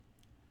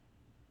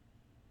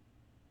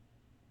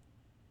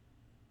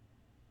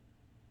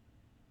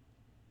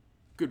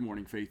Good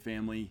morning, Faith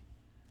family.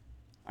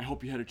 I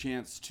hope you had a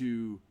chance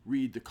to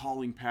read the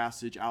calling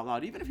passage out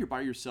loud. Even if you're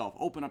by yourself,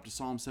 open up to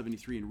Psalm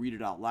 73 and read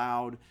it out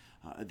loud.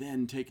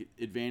 Then take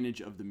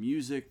advantage of the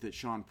music that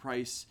Sean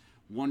Price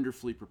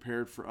wonderfully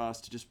prepared for us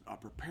to just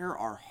prepare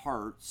our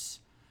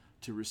hearts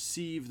to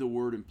receive the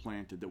word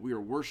implanted, that we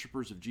are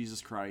worshipers of Jesus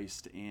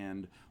Christ,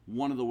 and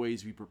one of the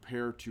ways we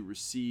prepare to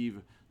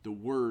receive the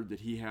word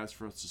that he has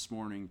for us this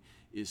morning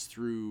is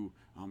through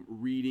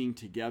reading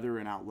together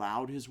and out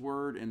loud his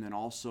word, and then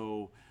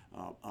also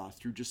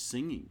through just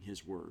singing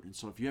his word. And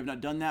so if you have not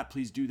done that,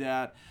 please do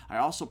that. I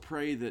also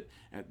pray that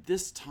at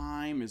this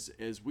time,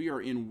 as we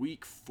are in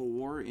week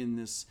 4 in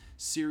this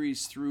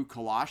series through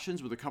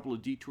Colossians with a couple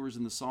of detours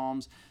in the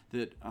Psalms,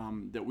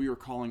 that we are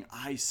calling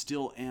I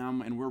Still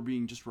Am, and we're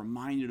being just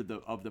reminded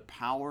of the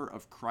power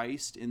of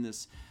Christ in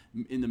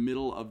the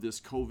middle of this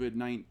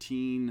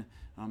COVID-19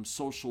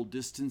 social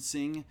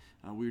distancing.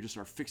 We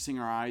are fixing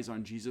our eyes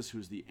on Jesus, who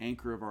is the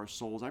anchor of our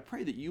souls. I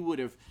pray that you would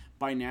have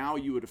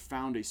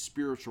found a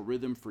spiritual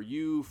rhythm for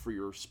you, for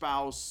your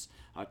spouse,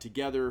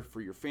 together, for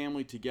your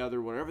family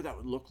together, whatever that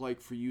would look like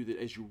for you, that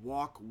as you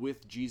walk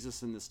with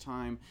Jesus in this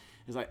time,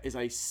 as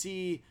I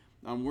see,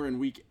 we're in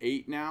week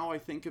 8 now, I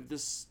think, of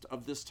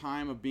this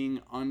time of being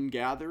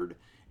ungathered.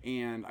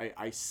 And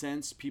I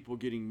sense people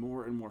getting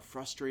more and more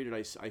frustrated.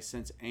 I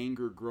sense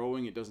anger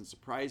growing. It doesn't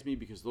surprise me,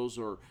 because those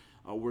are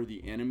where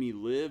the enemy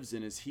lives.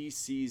 And as he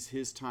sees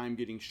his time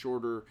getting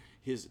shorter,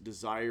 his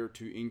desire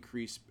to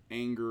increase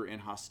anger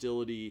and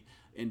hostility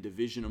and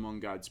division among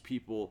God's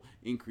people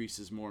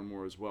increases more and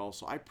more as well.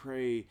 So I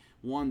pray,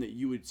 one, that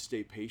you would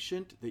stay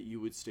patient, that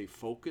you would stay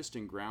focused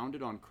and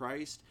grounded on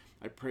Christ.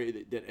 I pray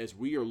that as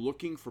we are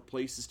looking for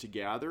places to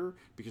gather,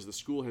 because the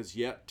school has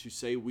yet to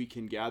say we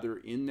can gather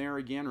in there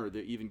again, or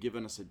they've even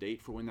given us a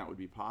date for when that would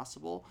be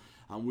possible.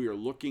 We are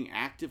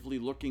actively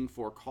looking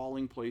for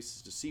calling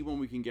places to see when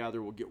we can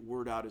gather. We'll get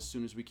word out as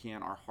soon as we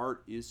can. Our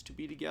heart is to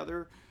be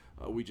together.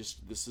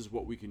 This is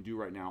what we can do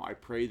right now. I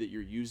pray that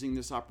you're using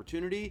this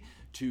opportunity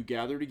to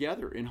gather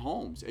together in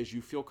homes as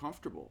you feel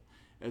comfortable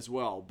as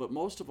well. But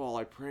most of all,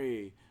 I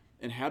pray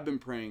and have been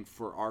praying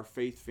for our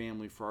faith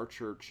family, for our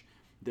church,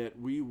 that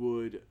we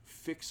would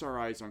fix our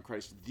eyes on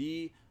Christ.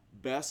 The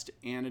best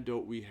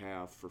antidote we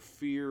have for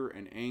fear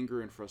and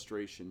anger and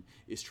frustration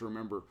is to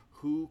remember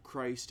who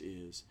Christ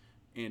is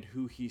and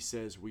who he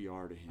says we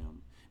are to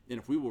him. And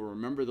if we will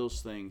remember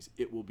those things,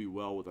 it will be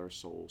well with our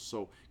souls.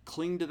 So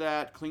cling to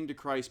that, cling to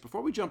Christ.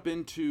 Before we jump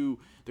into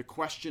the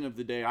question of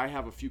the day, I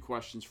have a few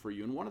questions for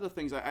you. And one of the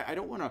things I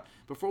don't want to,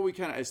 before we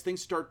as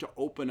things start to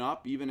open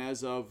up, even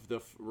as of the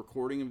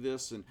recording of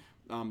this, and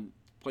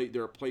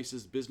there are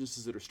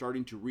businesses that are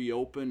starting to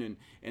reopen,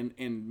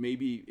 and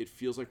maybe it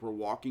feels like we're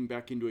walking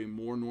back into a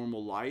more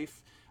normal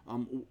life.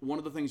 One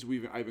of the things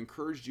I've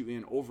encouraged you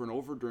in over and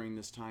over during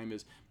this time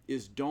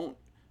is don't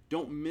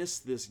miss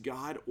this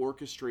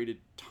God-orchestrated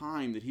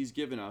time that he's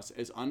given us,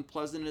 as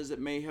unpleasant as it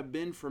may have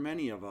been for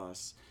many of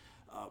us,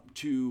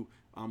 to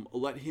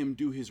let him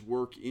do his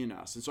work in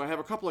us. And so I have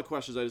a couple of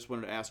questions I just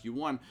wanted to ask you.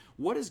 One,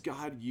 what has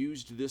God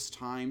used this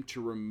time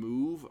to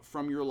remove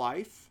from your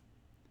life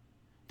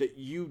that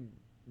you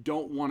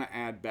don't want to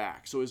add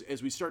back? So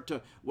as we start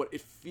to, what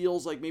it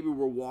feels like maybe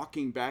we're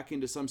walking back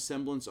into some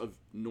semblance of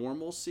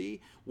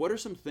normalcy, what are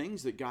some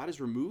things that God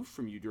has removed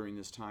from you during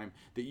this time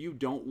that you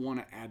don't want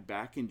to add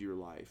back into your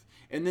life?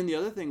 And then the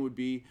other thing would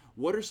be,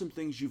 what are some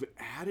things you've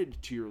added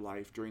to your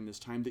life during this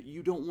time that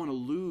you don't want to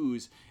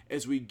lose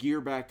as we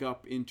gear back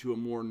up into a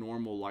more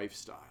normal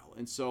lifestyle?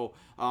 And so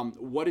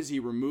what has he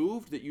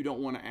removed that you don't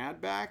want to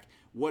add back?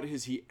 What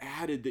has he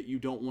added that you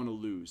don't want to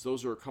lose?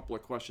 Those are a couple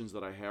of questions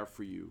that I have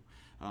for you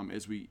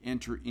as we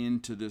enter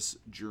into this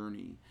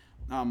journey.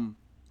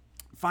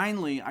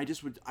 Finally,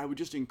 I would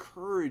just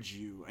encourage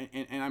you,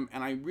 and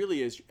I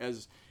really,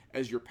 as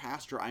your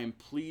pastor, I am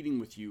pleading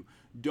with you,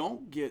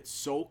 don't get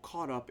so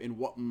caught up in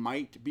what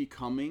might be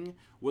coming,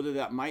 whether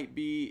that might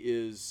be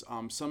is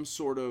some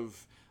sort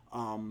of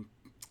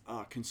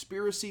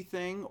conspiracy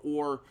thing,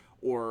 or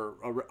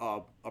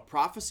a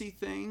prophecy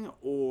thing,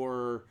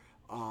 or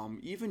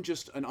even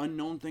just an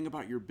unknown thing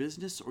about your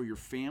business or your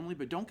family.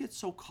 But don't get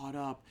so caught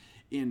up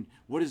in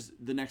what is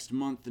the next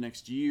month, the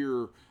next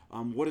year,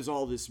 what does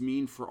all this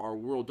mean for our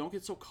world. Don't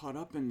get so caught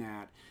up in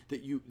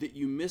that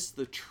you miss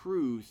the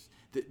truth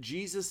that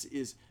Jesus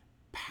is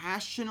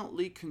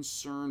passionately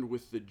concerned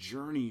with the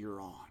journey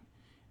you're on.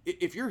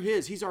 If you're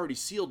his, he's already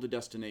sealed the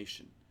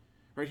destination.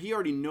 Right? He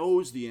already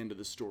knows the end of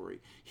the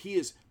story. He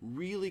is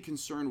really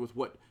concerned with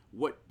what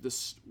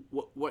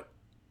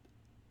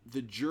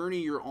the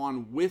journey you're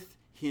on with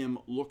him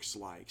looks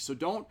like. So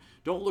don't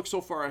look so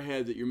far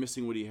ahead that you're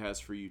missing what he has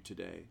for you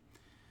today.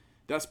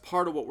 That's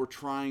part of what we're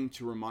trying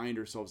to remind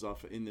ourselves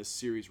of in this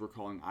series we're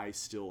calling I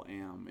Still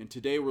Am. And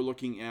today we're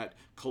looking at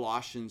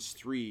Colossians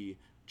 3,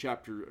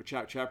 chapter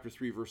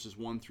 3, verses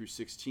 1 through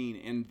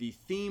 16. And the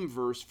theme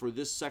verse for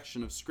this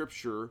section of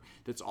Scripture,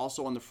 that's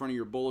also on the front of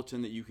your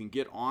bulletin that you can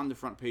get on the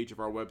front page of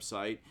our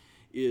website,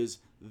 is,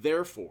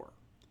 "Therefore,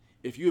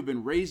 if you have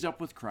been raised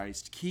up with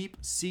Christ, keep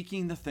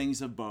seeking the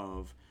things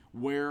above,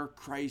 where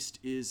Christ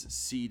is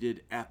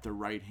seated at the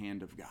right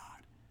hand of God.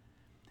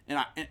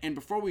 And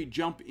before we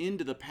jump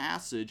into the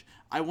passage,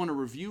 I want to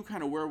review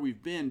kind of where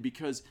we've been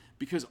because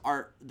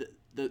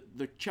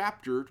the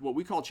chapter, what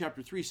we call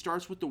chapter 3,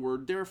 starts with the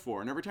word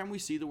therefore. And every time we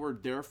see the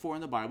word therefore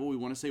in the Bible, we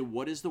want to say,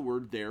 what is the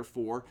word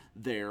therefore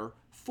there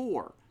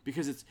for?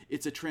 Because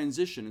it's a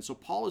transition. And so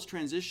Paul is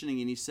transitioning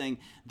and he's saying,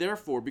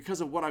 therefore,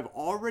 because of what I've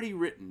already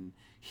written,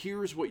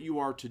 here's what you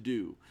are to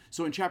do.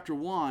 So in chapter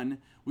 1,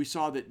 we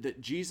saw that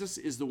Jesus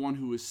is the one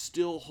who is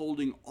still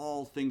holding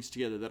all things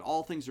together, that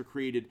all things are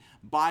created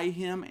by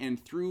him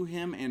and through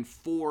him and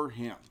for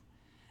him.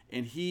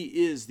 And he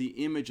is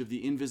the image of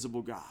the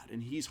invisible God,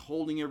 and he's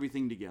holding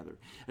everything together.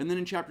 And then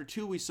in chapter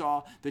 2, we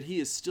saw that he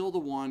is still the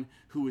one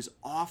who is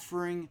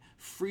offering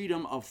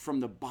freedom from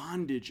the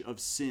bondage of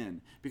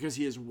sin, because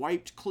he has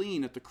wiped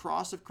clean at the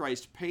cross of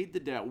Christ, paid the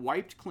debt,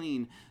 wiped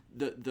clean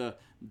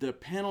the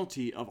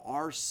penalty of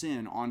our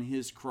sin on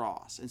his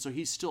cross. And so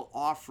he's still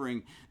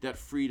offering that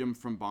freedom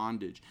from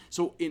bondage.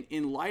 So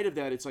in light of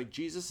that, it's like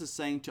Jesus is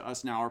saying to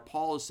us now,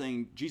 or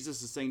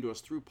Jesus is saying to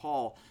us through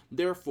Paul,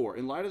 therefore,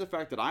 in light of the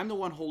fact that I'm the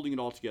one holding it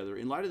all together,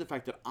 in light of the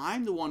fact that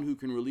I'm the one who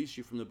can release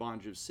you from the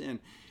bondage of sin,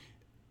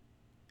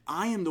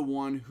 I am the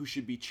one who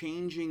should be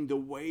changing the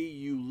way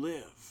you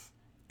live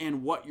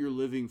and what you're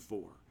living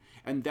for.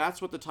 And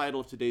that's what the title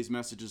of today's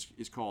message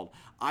is called.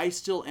 I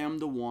still am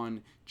the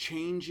one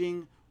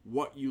changing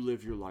what you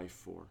live your life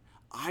for.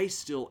 I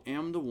still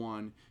am the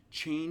one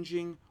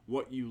changing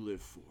what you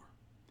live for.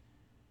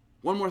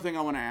 One more thing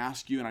I want to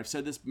ask you, and I've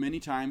said this many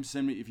times,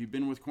 if you've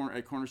been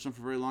at Cornerstone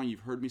for very long, you've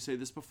heard me say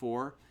this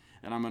before,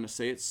 and I'm going to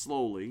say it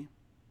slowly.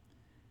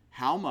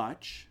 How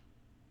much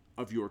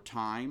of your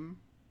time,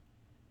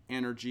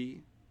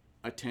 energy,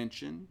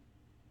 attention,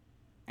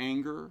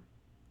 anger,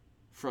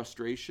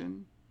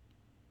 frustration,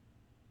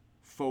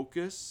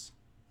 focus,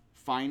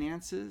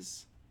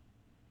 finances,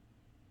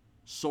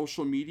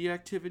 social media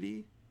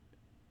activity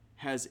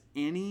has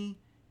any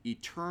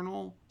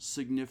eternal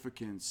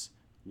significance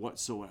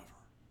whatsoever?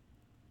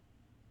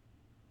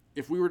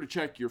 If we were to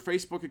check your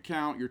Facebook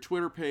account, your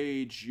Twitter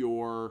page,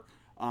 your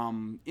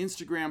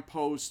Instagram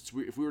posts,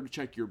 if we were to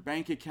check your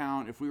bank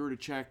account, if we were to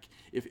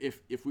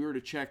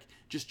check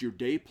just your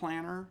day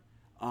planner,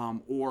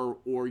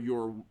 or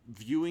your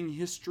viewing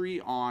history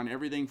on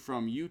everything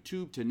from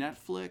YouTube to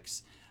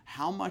Netflix,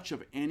 how much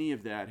of any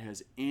of that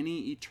has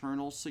any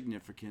eternal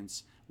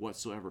significance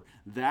whatsoever?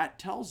 That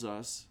tells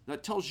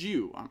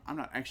you, I'm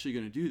not actually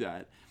going to do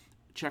that,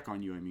 check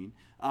on you, I mean,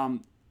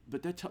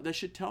 but that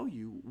should tell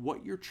you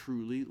what you're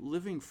truly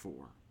living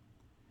for.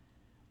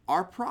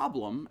 Our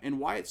problem, and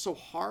why it's so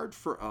hard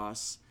for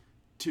us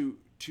to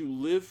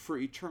live for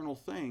eternal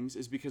things,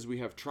 is because we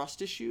have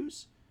trust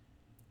issues,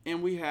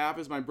 and we have,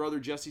 as my brother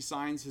Jesse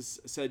Sines has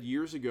said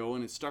years ago,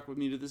 and it stuck with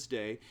me to this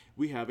day,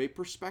 we have a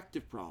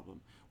perspective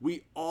problem.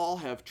 We all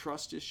have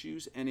trust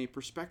issues and a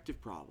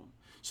perspective problem.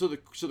 So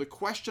the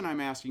question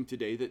I'm asking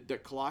today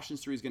that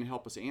Colossians 3 is going to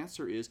help us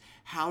answer is,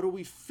 how do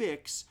we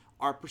fix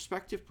our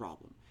perspective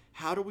problem?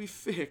 How do we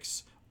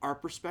fix our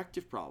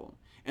perspective problem?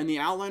 And the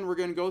outline we're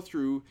going to go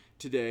through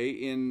today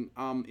in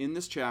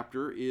this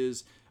chapter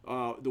is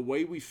the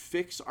way we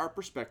fix our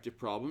perspective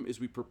problem is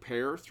we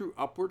prepare through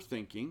upward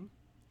thinking.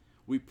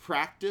 We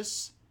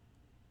practice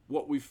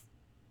what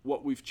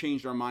we've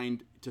changed our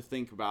mind to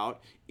think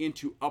about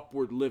into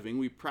upward living.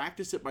 We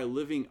practice it by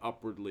living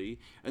upwardly.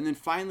 And then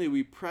finally,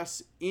 we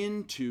press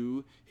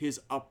into his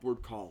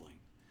upward calling.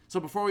 So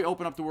before we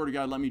open up the Word of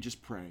God, let me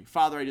just pray.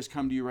 Father, I just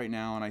come to you right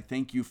now, and I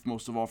thank you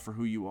most of all for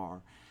who you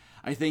are.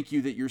 I thank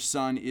you that your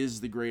Son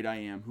is the great I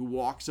am, who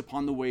walks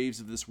upon the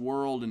waves of this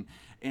world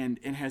and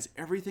has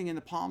everything in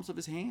the palms of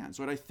his hands.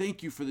 Lord, I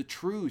thank you for the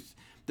truth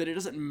that it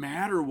doesn't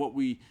matter what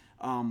we're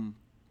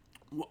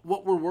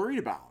worried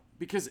about,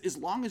 because as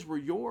long as we're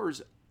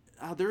yours,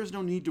 there is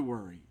no need to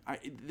worry.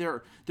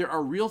 There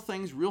are real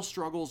things, real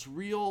struggles,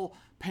 real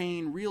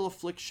pain, real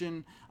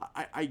affliction.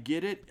 I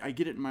get it. I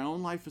get it in my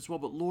own life as well.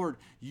 But Lord,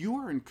 you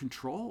are in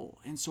control,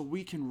 and so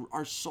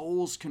our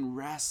souls can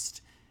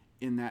rest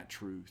in that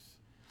truth.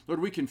 Lord,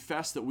 we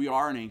confess that we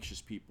are an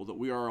anxious people, that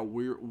we are a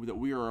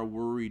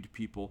worried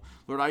people.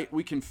 Lord,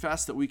 we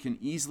confess that we can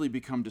easily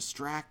become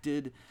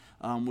distracted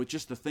with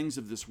just the things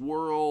of this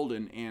world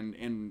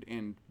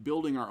and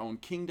building our own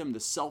kingdom, the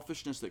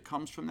selfishness that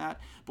comes from that.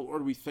 But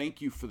Lord, we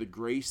thank you for the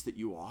grace that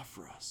you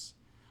offer us.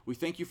 We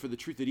thank you for the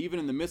truth that even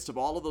in the midst of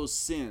all of those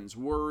sins,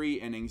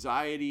 worry and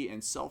anxiety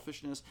and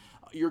selfishness,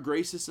 your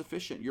grace is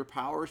sufficient. Your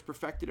power is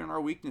perfected in our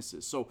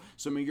weaknesses. So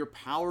may your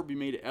power be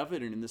made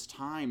evident in this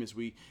time as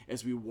we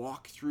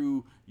walk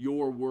through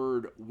your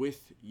word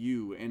with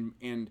you,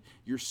 and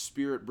your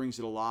Spirit brings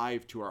it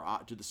alive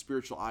to the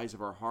spiritual eyes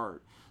of our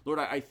heart. Lord,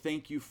 I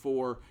thank you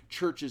for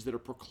churches that are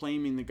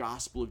proclaiming the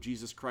gospel of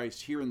Jesus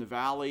Christ here in the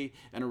valley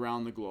and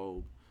around the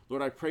globe.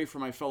 Lord, I pray for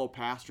my fellow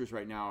pastors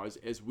right now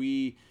as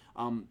we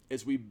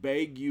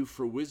beg you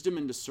for wisdom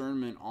and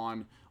discernment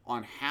on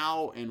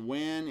how and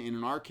when, and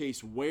in our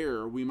case,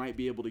 where we might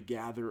be able to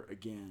gather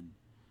again.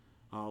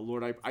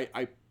 Lord,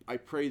 I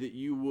pray that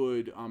you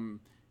would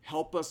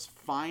Help us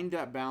find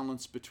that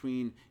balance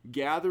between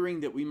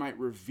gathering that we might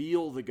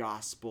reveal the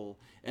gospel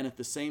and at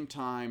the same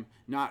time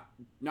not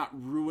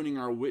ruining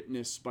our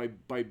witness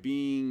by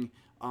being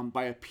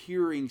by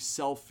appearing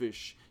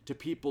selfish to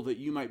people that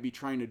you might be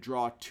trying to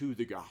draw to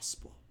the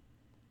gospel.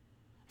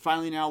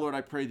 Finally now, Lord,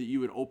 I pray that you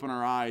would open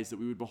our eyes, that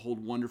we would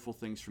behold wonderful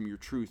things from your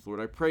truth. Lord,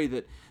 I pray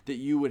that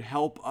you would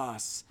help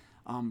us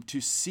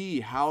to see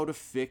how to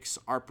fix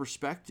our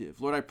perspective.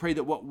 Lord, I pray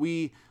that what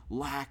we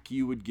lack,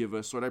 you would give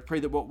us. Lord, I pray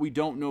that what we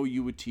don't know,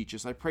 you would teach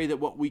us. I pray that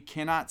what we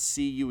cannot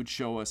see, you would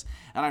show us.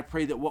 And I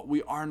pray that what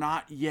we are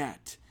not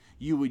yet,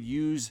 you would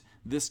use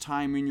this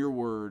time in your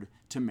word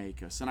to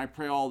make us. And I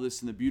pray all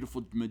this in the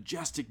beautiful,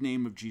 majestic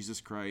name of Jesus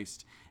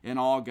Christ. And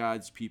all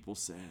God's people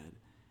said,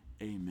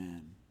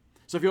 amen.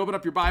 So if you open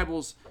up your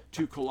Bibles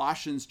to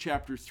Colossians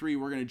chapter 3,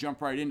 we're going to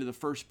jump right into the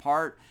first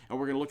part, and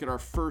we're going to look at our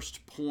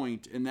first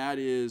point, and that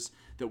is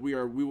that we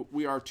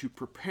are to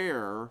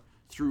prepare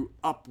through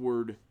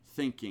upward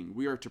thinking.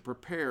 We are to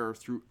prepare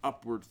through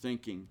upward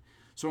thinking.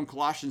 So in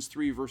Colossians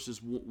 3,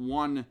 verses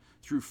 1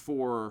 through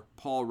 4,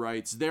 Paul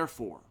writes,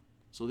 Therefore,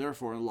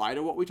 in light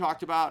of what we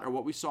talked about or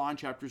what we saw in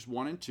chapters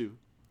 1 and 2,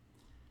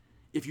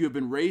 if you have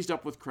been raised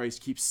up with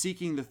Christ, keep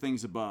seeking the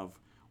things above,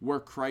 where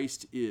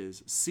Christ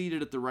is,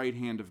 seated at the right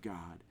hand of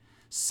God.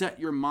 Set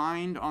your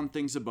mind on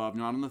things above,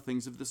 not on the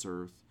things of this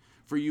earth,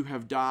 for you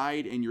have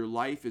died, and your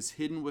life is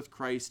hidden with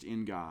Christ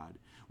in God.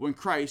 When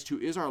Christ, who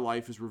is our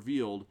life, is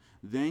revealed,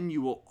 then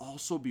you will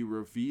also be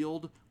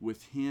revealed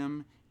with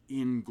him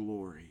in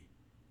glory.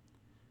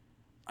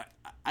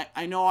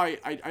 I know I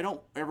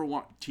don't ever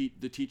want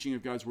the teaching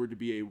of God's word to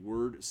be a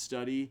word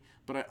study,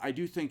 but I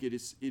do think it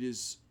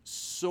is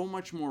so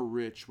much more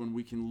rich when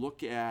we can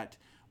look at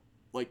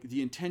like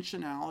the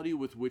intentionality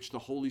with which the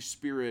Holy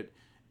Spirit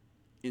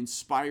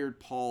inspired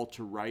Paul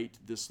to write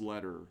this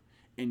letter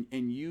and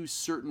use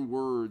certain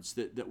words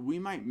that we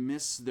might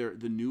miss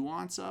the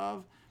nuance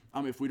of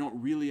if we don't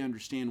really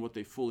understand what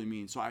they fully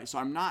mean. So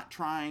I'm not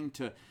trying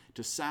to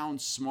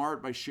sound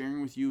smart by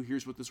sharing with you,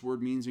 here's what this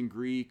word means in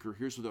Greek, or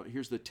here's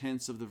the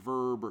tense of the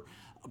verb,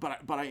 but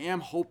I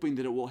am hoping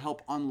that it will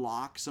help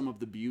unlock some of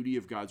the beauty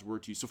of God's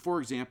word to you. So for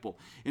example,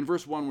 in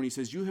verse 1 when he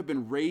says, you have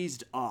been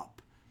raised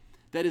up,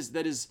 that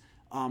is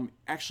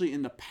actually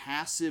in the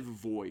passive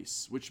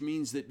voice, which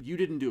means that you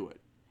didn't do it.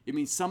 It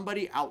means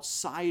somebody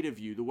outside of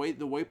you. The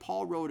way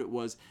Paul wrote it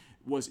was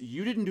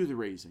you didn't do the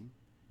raising.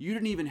 You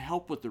didn't even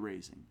help with the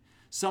raising.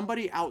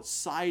 Somebody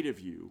outside of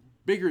you,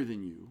 bigger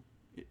than you,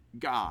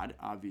 God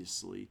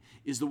obviously,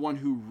 is the one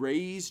who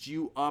raised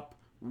you up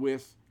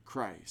with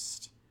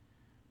Christ.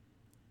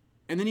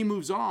 And then he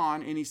moves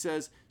on and he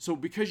says, so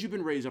because you've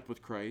been raised up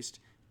with Christ,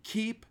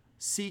 keep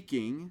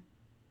seeking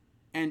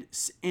and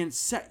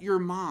set your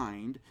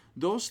mind.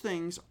 Those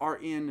things are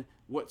in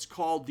what's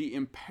called the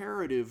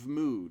imperative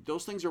mood.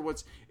 Those things are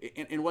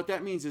and what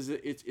that means is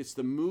that it's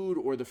the mood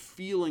or the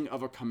feeling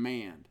of a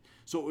command.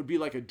 So it would be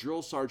like a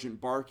drill sergeant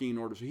barking in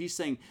order. So he's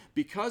saying,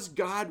 because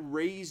God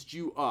raised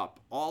you up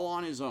all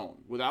on his own,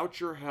 without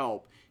your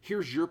help,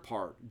 here's your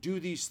part. Do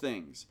these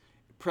things.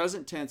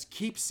 Present tense,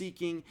 keep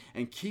seeking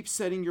and keep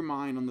setting your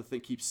mind on the thing.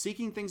 Keep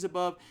seeking things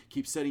above.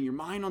 Keep setting your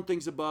mind on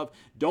things above.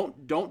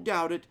 Don't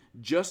doubt it.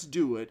 Just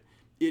do it.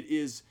 It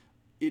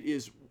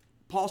is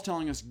Paul's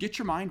telling us, get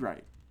your mind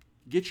right.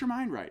 Get your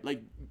mind right.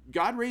 Like,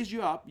 God raised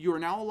you up. You are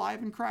now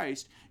alive in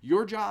Christ.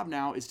 Your job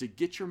now is to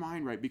get your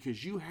mind right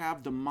because you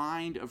have the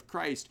mind of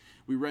Christ.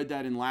 We read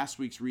that in last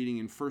week's reading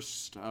in 1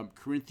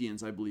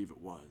 Corinthians, I believe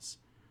it was.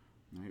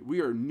 Right? We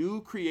are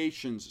new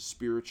creations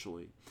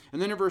spiritually.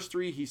 And then in verse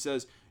 3, he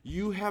says,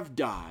 you have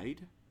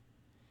died,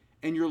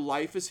 and your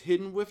life is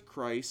hidden with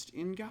Christ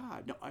in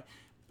God. Now,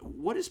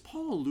 what is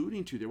Paul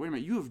alluding to there? Wait a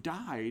minute, you have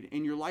died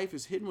and your life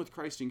is hidden with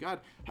Christ in God.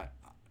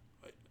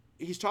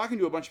 He's talking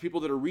to a bunch of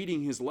people that are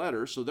reading his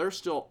letter, so they're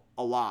still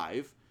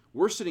alive.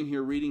 We're sitting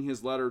here reading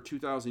his letter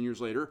 2,000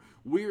 years later.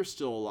 We're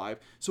still alive.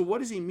 So what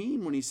does he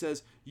mean when he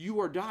says,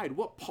 you are died?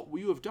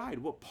 You have died.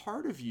 What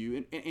part of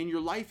you and your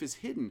life is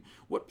hidden?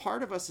 What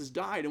part of us has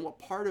died and what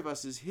part of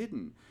us is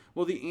hidden?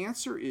 Well, the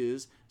answer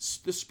is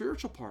the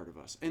spiritual part of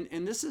us.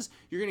 And this is,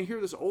 you're going to hear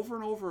this over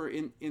and over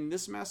in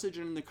this message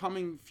and in the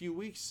coming few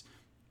weeks.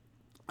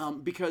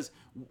 Because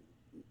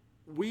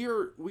we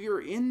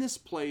are in this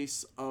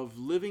place of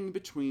living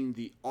between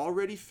the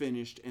already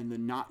finished and the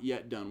not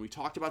yet done. We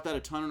talked about that a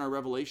ton in our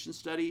Revelation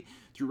study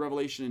through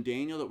Revelation and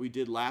Daniel that we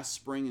did last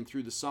spring and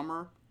through the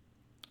summer.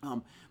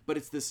 But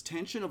it's this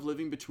tension of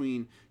living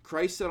between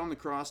Christ said on the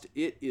cross,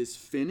 it is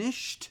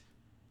finished,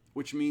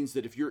 which means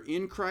that if you're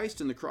in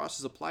Christ and the cross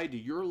is applied to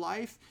your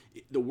life,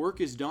 the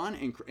work is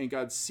done, and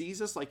God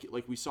sees us like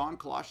we saw in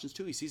Colossians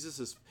 2. He sees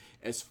us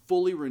as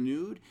fully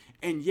renewed,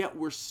 and yet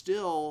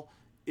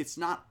it's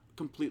not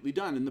completely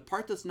done. And the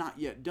part that's not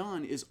yet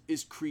done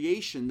is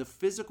creation. The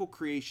physical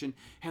creation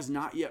has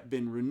not yet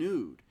been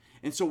renewed.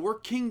 And so we're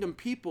kingdom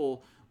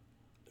people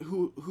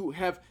who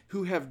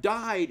have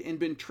died and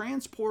been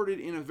transported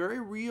in a very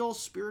real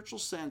spiritual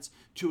sense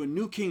to a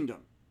new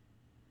kingdom.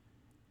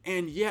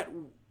 And yet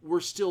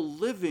we're still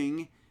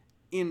living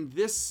in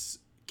this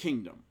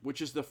kingdom,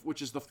 which is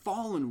the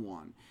fallen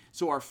one.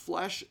 So our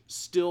flesh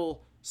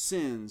still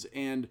sins,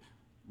 and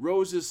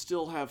roses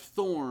still have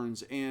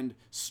thorns, and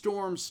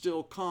storms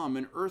still come,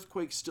 and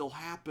earthquakes still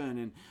happen,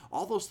 and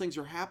all those things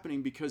are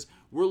happening because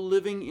we're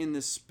living in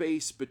this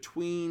space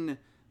between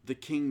the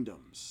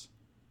kingdoms,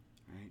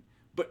 right?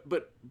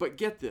 But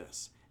get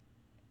this.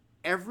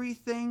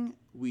 Everything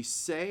we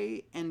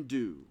say and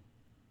do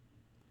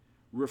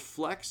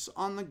reflects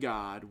on the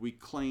God we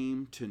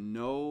claim to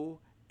know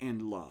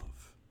and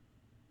love,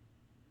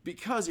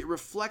 because it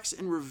reflects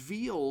and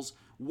reveals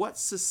what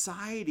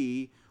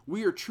society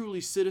we are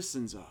truly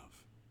citizens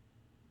of.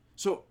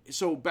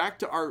 So back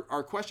to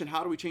our question,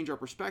 how do we change our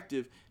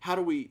perspective? How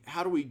do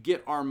we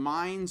get our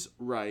minds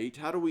right?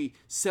 How do we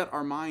set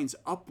our minds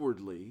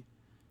upwardly,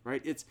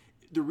 right? It's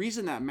the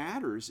reason that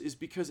matters is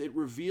because it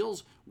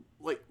reveals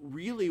like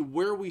really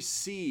where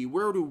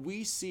do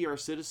we see our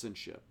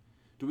citizenship?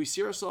 Do we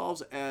see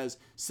ourselves as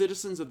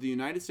citizens of the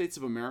United States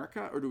of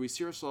America, or do we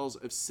see ourselves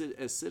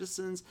as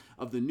citizens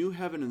of the new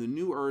heaven and the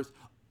new earth,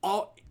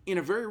 all in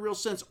a very real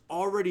sense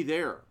already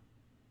there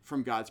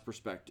from God's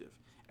perspective,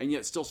 and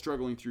yet still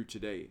struggling through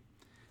today?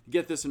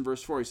 Get this in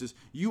verse 4. He says,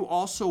 you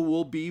also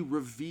will be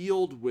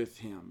revealed with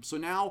him. So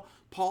now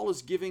Paul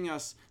is giving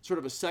us sort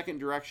of a second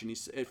direction.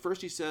 At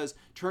first he says,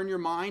 turn your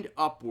mind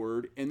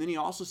upward, and then he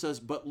also says,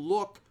 but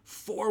look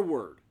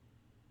forward.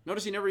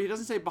 Notice he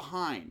doesn't say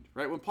behind,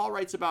 right? When Paul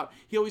writes about,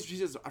 he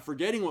says,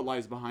 forgetting what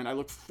lies behind, I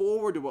look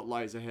forward to what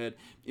lies ahead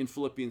in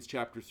Philippians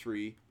chapter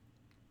 3.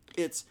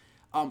 It's,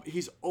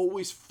 he's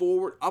always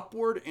forward,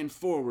 upward and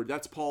forward.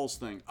 That's Paul's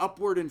thing.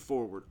 Upward and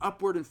forward,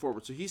 upward and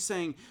forward. So he's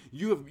saying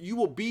you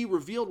will be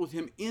revealed with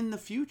him in the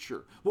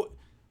future. Well,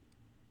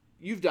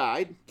 you've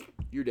died,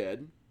 you're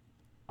dead.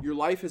 Your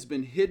life has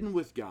been hidden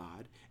with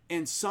God,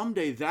 and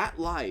someday that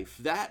life,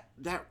 that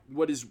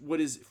what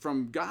is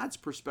from God's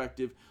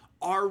perspective,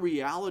 our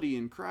reality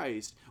in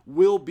Christ,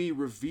 will be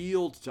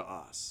revealed to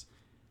us.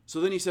 So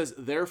then he says,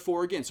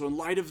 therefore again. So in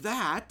light of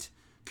that,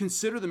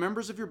 consider the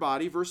members of your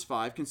body, verse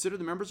 5, consider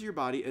the members of your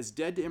body as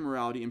dead to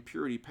immorality,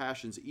 impurity,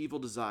 passions, evil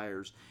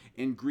desires,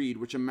 and greed,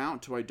 which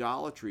amount to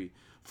idolatry.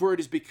 For it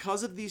is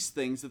because of these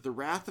things that the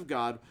wrath of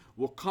God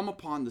will come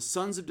upon the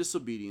sons of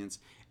disobedience,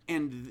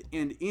 and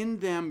in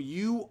them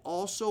you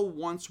also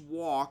once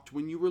walked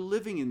when you were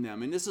living in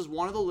them. And this is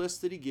one of the lists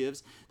that he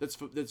gives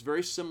that's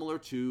very similar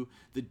to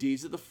the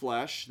deeds of the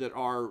flesh that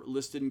are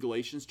listed in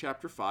Galatians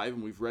chapter 5,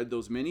 and we've read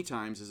those many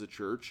times as a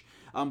church.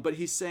 But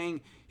he's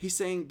saying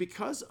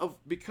because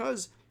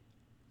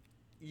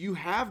you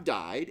have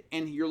died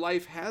and your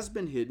life has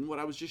been hidden, what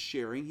I was just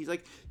sharing, he's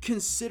like,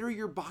 consider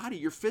your body,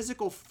 your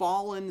physical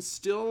fallen,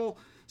 still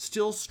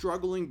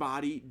struggling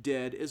body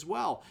dead as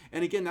well.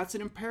 And again, that's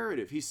an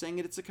imperative. He's saying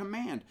it's a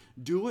command.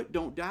 Do it,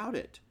 don't doubt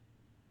it.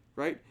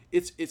 Right?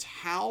 It's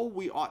how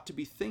we ought to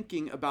be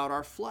thinking about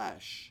our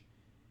flesh.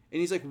 And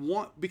he's like,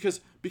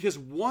 because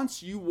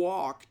once you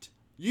walked,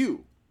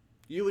 you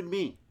and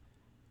me,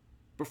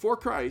 before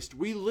Christ,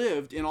 we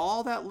lived in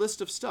all that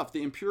list of stuff,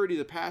 the impurity,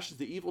 the passions,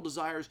 the evil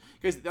desires.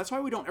 Guys, that's why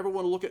we don't ever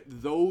want to look at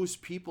those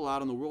people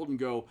out in the world and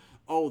go,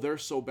 oh, they're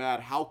so bad.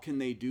 How can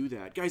they do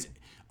that? Guys,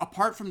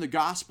 apart from the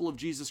gospel of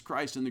Jesus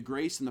Christ and the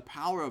grace and the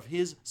power of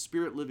his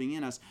Spirit living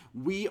in us,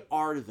 we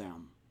are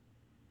them.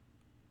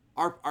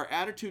 Our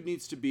attitude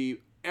needs to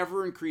be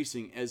ever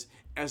increasing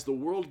as the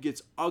world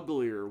gets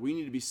uglier. We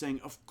need to be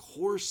saying, of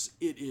course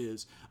it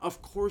is.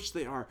 Of course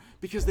they are,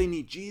 because they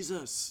need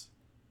Jesus.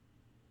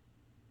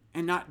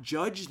 And not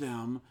judge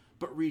them,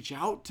 but reach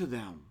out to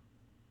them.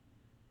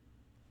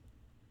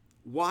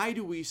 Why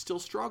do we still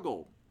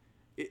struggle?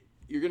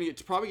 You're going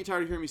to probably get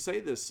tired of hearing me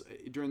say this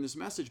during this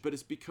message, but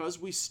it's because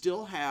we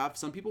still have,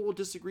 some people will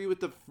disagree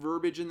with the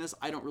verbiage in this.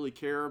 I don't really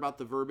care about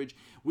the verbiage.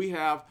 We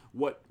have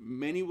what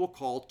many will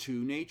call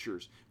two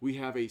natures. We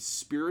have a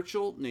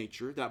spiritual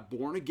nature, that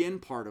born again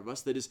part of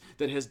us that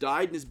has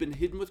died and has been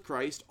hidden with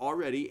Christ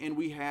already, and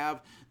we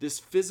have this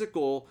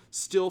physical,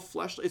 still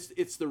fleshly.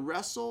 It's the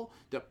wrestle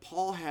that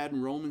Paul had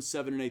in Romans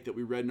 7 and 8 that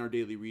we read in our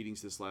daily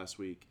readings this last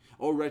week.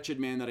 Oh, wretched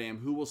man that I am,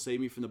 who will save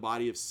me from the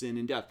body of sin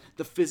and death?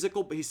 The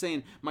physical, he's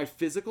saying, my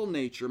physical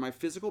nature, my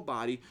physical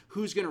body,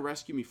 who's going to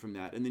rescue me from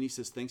that? And then he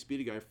says, thanks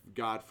be to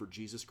God for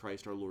Jesus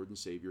Christ, our Lord and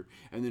Savior.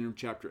 And then in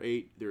chapter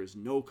 8, there is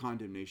no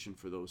condemnation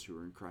for those who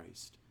are in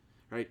Christ.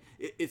 Right?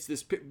 It's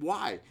this.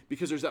 Why?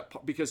 Because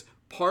because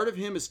part of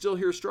him is still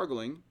here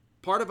struggling.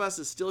 Part of us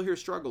is still here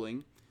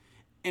struggling.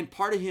 And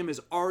part of him has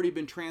already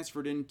been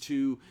transferred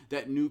into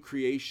that new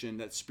creation,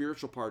 that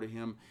spiritual part of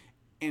him.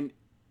 And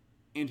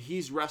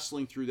he's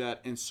wrestling through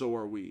that, and so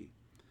are we.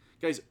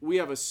 Guys, we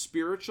have a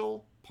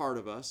spiritual part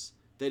of us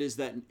it's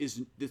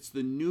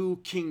the new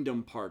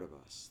kingdom part of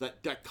us,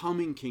 that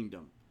coming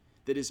kingdom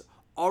that is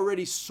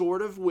already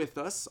sort of with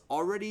us,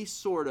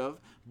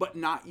 but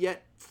not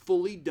yet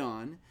fully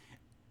done.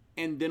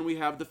 And then we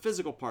have the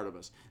physical part of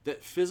us.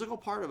 That physical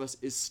part of us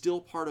is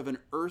still part of an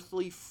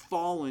earthly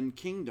fallen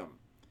kingdom.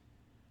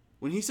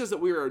 When he says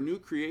that we are a new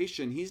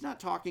creation, he's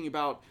not talking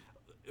about,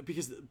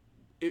 because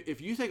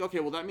if you think, okay,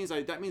 well that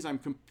means I'm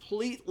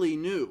completely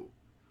new.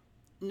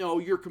 No,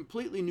 you're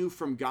completely new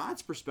from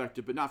God's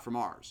perspective, but not from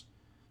ours.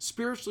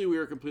 Spiritually, we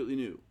are completely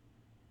new.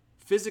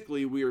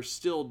 Physically, we are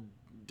still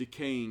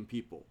decaying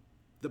people,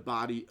 the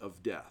body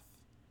of death,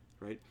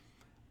 right?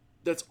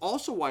 That's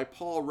also why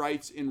Paul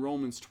writes in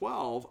Romans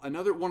 12,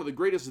 another one of the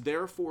greatest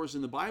therefores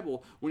in the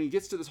Bible, when he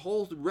gets to this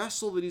whole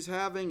wrestle that he's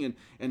having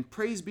and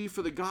praise be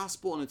for the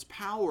gospel and its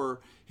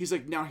power, he's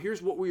like, now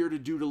here's what we are to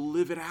do to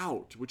live it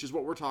out, which is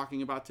what we're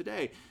talking about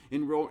today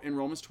in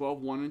Romans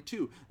 12, 1 and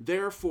 2.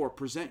 Therefore,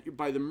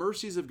 by the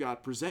mercies of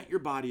God, present your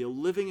body a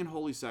living and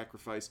holy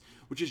sacrifice,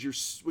 which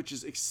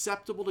is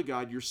acceptable to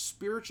God, your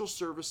spiritual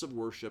service of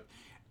worship.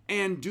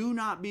 And do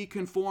not be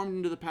conformed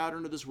into the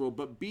pattern of this world,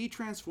 but be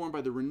transformed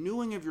by the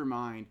renewing of your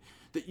mind,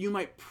 that you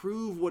might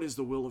prove what is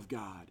the will of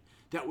God,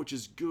 that which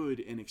is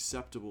good and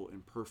acceptable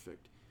and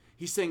perfect.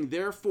 He's saying,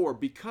 therefore,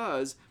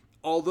 because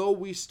although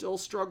we still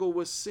struggle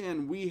with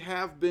sin, we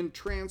have been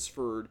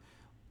transferred,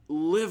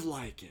 live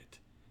like it.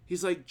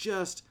 He's like,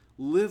 just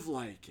live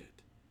like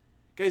it.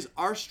 Guys,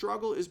 our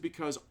struggle is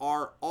because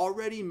our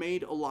already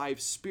made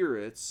alive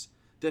spirits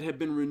that have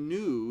been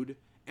renewed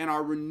and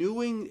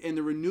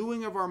the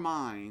renewing of our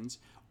minds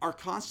are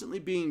constantly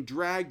being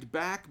dragged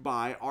back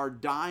by our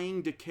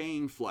dying,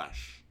 decaying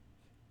flesh.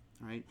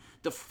 Right?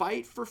 The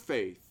fight for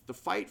faith,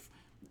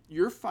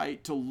 your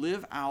fight to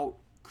live out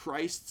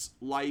Christ's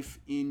life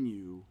in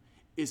you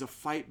is a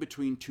fight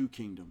between two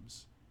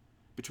kingdoms.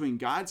 Between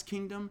God's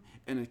kingdom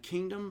and a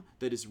kingdom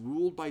that is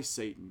ruled by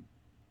Satan.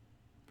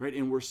 Right?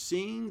 And we're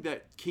seeing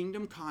that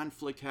kingdom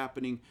conflict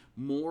happening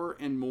more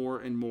and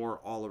more and more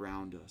all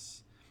around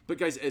us. But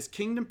guys, as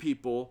kingdom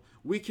people,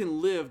 we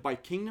can live by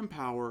kingdom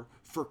power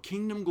for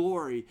kingdom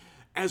glory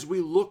as we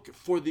look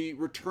for the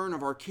return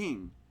of our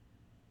King.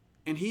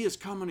 And he is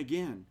coming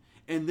again.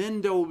 And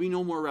then there will be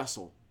no more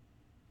wrestle.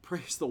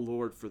 Praise the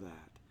Lord for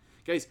that.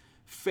 Guys,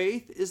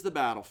 faith is the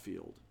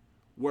battlefield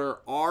where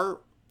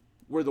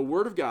the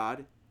Word of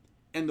God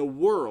and the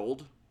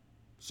world,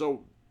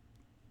 so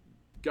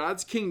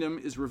God's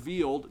kingdom is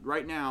revealed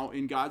right now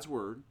in God's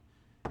Word,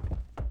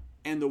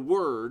 and the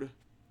Word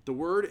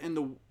and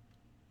the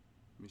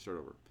Let me start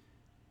over.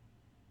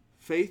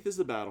 Faith is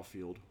the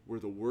battlefield where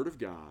the Word of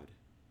God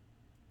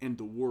and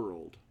the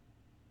world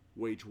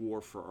wage war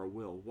for our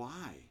will.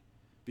 Why?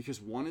 Because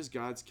one is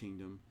God's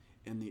kingdom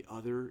and the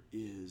other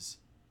is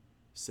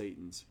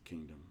Satan's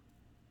kingdom.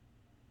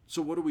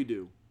 So what do we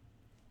do?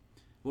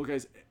 Well,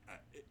 guys,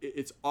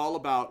 it's all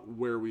about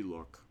where we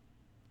look.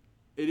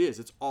 It is.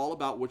 It's all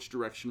about which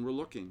direction we're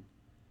looking.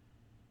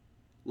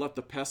 Let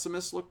the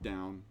pessimist look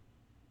down.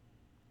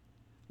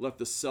 Let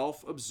the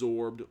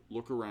self-absorbed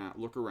look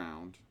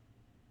around.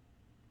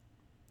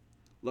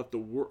 Let the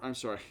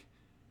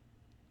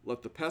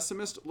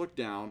pessimist look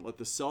down. Let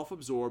the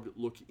self-absorbed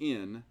look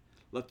in.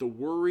 Let the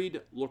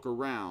worried look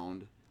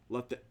around.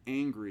 Let the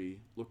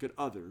angry look at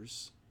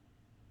others.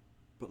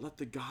 But let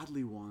the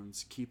godly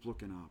ones keep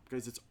looking up.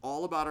 Guys, it's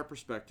all about our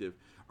perspective.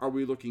 Are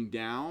we looking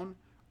down?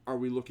 Are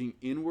we looking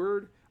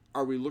inward?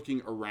 Are we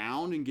looking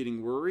around and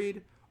getting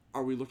worried?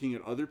 Are we looking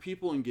at other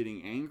people and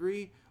getting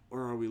angry?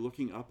 Or are we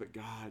looking up at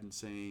God and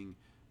saying,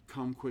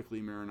 come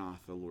quickly,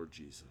 Maranatha, Lord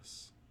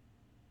Jesus?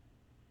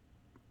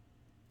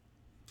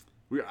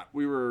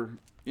 We were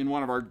in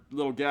one of our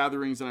little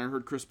gatherings and I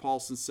heard Chris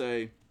Paulson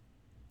say,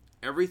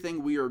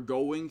 everything we are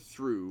going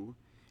through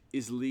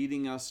is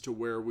leading us to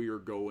where we are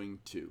going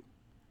to.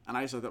 And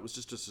I thought that was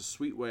just a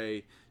sweet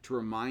way to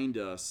remind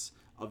us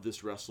of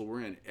this wrestle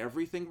we're in.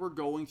 Everything we're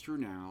going through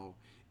now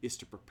is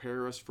to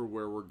prepare us for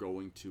where we're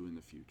going to in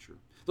the future.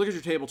 Look at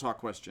your table talk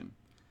question.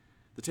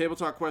 The table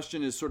talk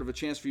question is sort of a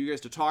chance for you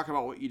guys to talk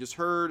about what you just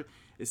heard.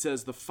 It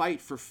says the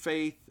fight for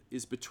faith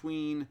is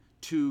between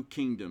two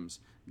kingdoms,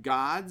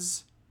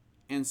 God's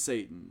and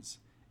Satan's.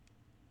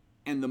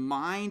 And the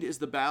mind is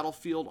the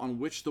battlefield on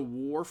which the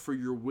war for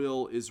your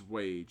will is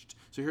waged.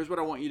 So here's what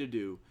I want you to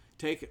do.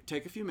 Take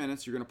a few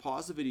minutes. You're going to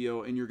pause the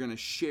video and you're going to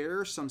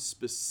share some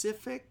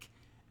specific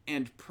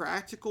and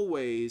practical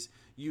ways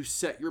you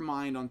set your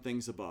mind on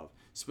things above.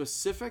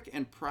 Specific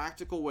and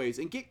practical ways.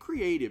 And get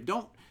creative.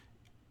 Don't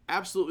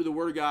absolutely the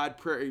Word of God,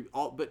 prayer,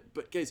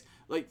 but guys,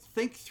 like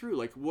think through,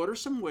 like what are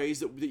some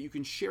ways that you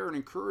can share and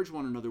encourage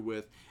one another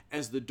with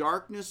as the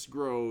darkness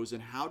grows,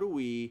 and how do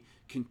we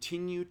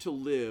continue to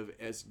live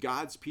as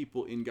God's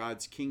people in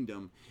God's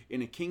kingdom,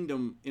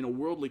 in a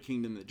worldly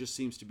kingdom that just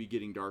seems to be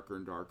getting darker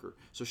and darker.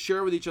 So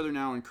share with each other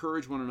now,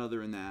 encourage one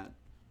another in that.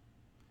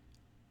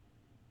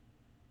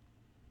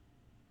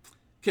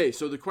 Okay,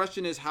 so the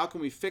question is, how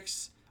can we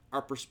fix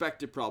our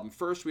perspective problem?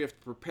 First, we have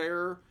to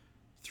prepare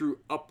through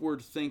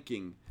upward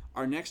thinking.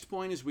 Our next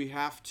point is we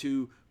have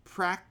to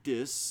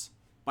practice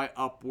by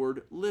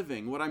upward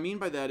living. What I mean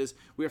by that is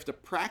we have to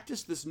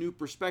practice this new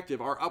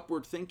perspective, our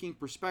upward thinking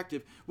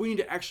perspective. We need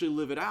to actually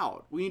live it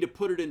out. We need to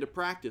put it into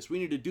practice. We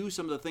need to do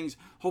some of the things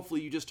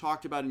hopefully you just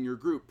talked about in your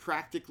group,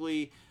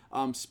 practically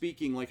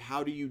speaking, like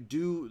how do you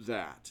do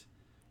that?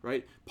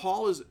 Right?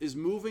 Paul is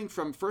moving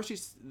from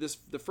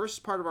the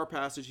first part of our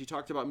passage, he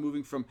talked about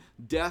moving from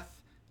death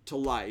to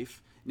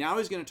life. Now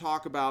he's going to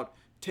talk about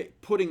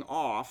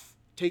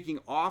taking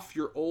off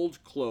your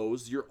old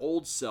clothes, your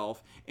old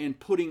self, and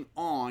putting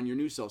on your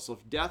new self. So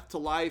death to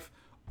life,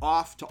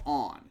 off to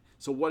on.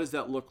 So what does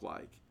that look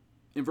like?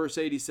 In verse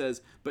 8 he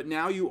says, but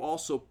now you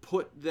also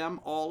put them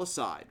all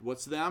aside.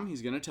 What's them?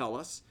 He's going to tell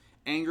us.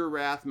 Anger,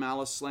 wrath,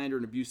 malice, slander,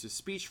 and abusive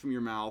speech from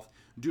your mouth.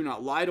 Do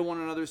not lie to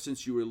one another,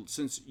 since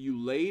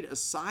you laid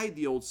aside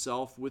the old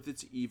self with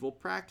its evil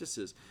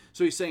practices.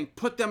 So he's saying,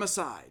 put them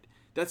aside.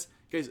 That's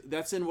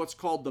in what's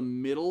called the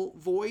middle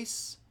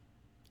voice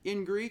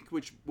in Greek,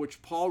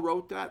 which Paul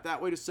wrote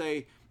that way to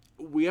say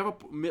we have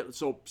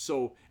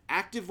so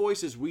active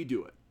voice is we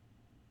do it.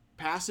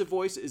 Passive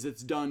voice is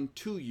it's done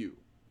to you.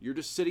 You're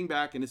just sitting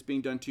back and it's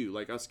being done to you,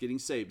 like us getting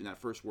saved in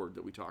that first word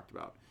that we talked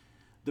about.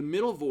 The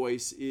middle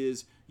voice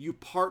is you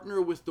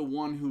partner with the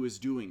one who is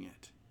doing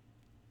it,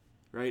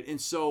 right? And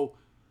so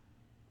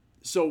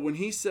when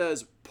he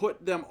says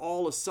put them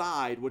all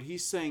aside, what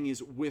he's saying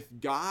is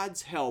with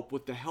God's help,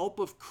 with the help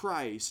of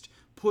Christ,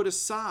 put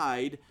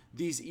aside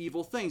these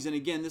evil things. And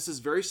again, this is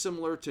very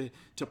similar to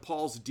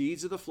Paul's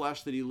deeds of the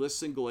flesh that he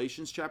lists in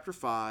Galatians chapter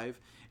 5.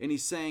 And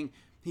he's saying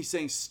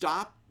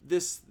stop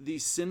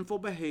these sinful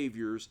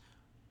behaviors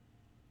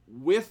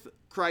with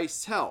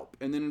Christ's help.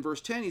 And then in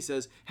verse 10 he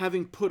says,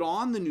 having put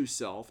on the new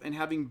self and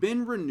having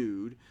been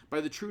renewed by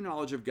the true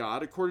knowledge of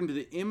God according to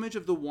the image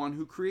of the one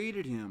who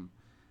created him.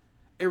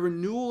 A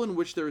renewal in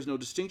which there is no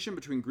distinction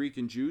between Greek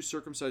and Jew,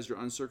 circumcised or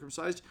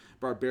uncircumcised,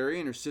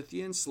 barbarian or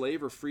Scythian,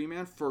 slave or free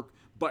man,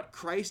 but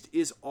Christ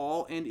is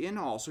all and in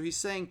all. So he's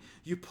saying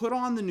you put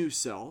on the new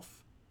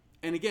self,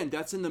 and again,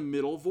 that's in the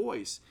middle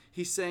voice.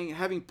 He's saying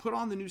having put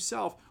on the new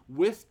self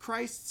with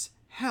Christ's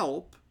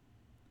help.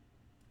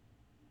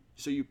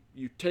 So you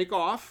take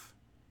off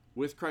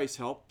with Christ's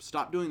help,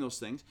 stop doing those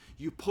things.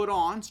 You put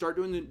on, start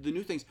doing the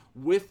new things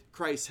with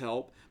Christ's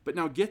help. But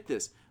now get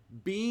this,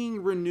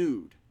 being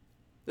renewed.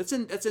 That's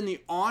in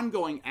the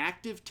ongoing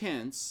active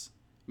tense,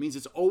 means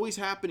it's always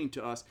happening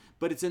to us,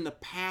 but it's in the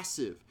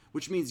passive,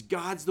 which means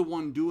God's the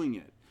one doing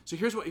it. So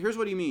here's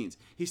what he means.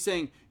 He's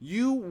saying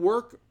you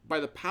work by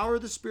the power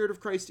of the Spirit of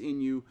Christ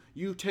in you,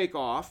 you take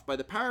off. By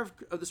the power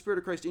of the Spirit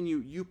of Christ in you,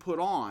 you put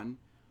on.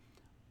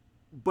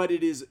 But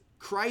it is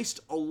Christ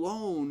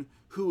alone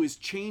who is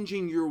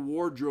changing your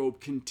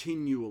wardrobe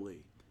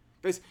continually.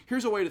 Guys,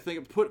 here's a way to think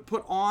of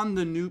put on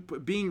the new,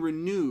 being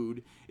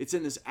renewed. It's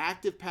in this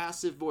active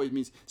passive voice. It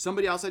means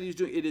somebody outside you is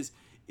doing it.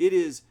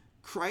 Is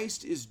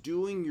Christ is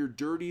doing your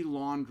dirty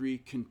laundry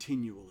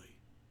continually.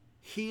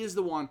 He is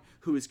the one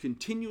who is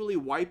continually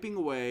wiping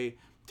away,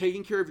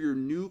 taking care of your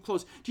new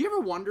clothes. Do you ever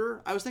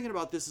wonder? I was thinking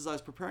about this as I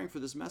was preparing for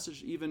this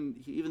message,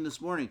 even this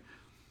morning.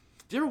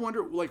 Do you ever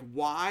wonder, like,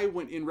 why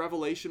when in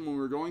Revelation, when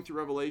we were going through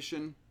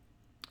Revelation,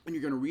 and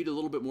you're going to read a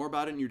little bit more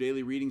about it in your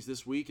daily readings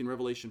this week in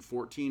Revelation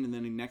 14, and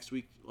then in next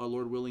week,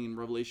 Lord willing, in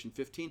Revelation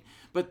 15.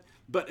 But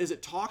as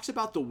it talks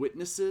about the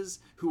witnesses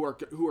who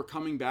are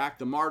coming back,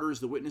 the martyrs,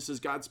 the witnesses,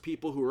 God's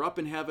people who are up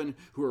in heaven,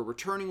 who are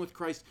returning with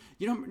Christ,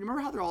 remember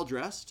how they're all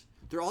dressed?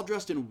 They're all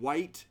dressed in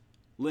white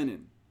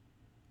linen.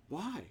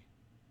 Why?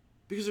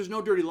 Because there's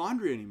no dirty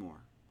laundry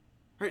anymore.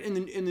 Right? In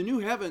the new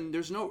heaven,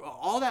 there's no,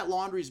 all that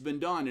laundry's been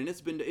done, and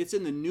it's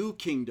in the new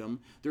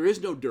kingdom. There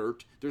is no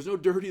dirt. There's no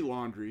dirty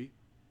laundry.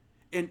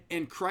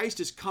 And Christ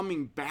is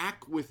coming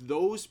back with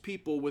those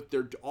people with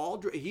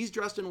he's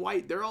dressed in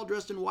white. They're all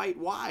dressed in white.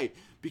 Why?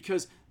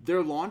 Because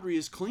their laundry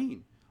is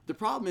clean. The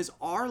problem is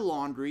our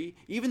laundry,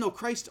 even though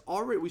Christ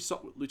already,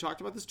 we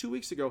talked about this 2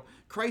 weeks ago,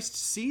 Christ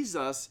sees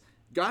us,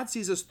 God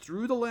sees us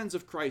through the lens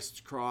of Christ's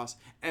cross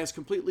as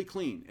completely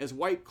clean, as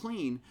white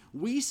clean.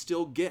 We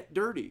still get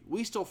dirty.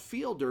 We still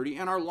feel dirty,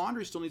 and our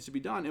laundry still needs to be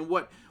done. And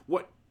what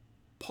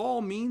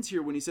Paul means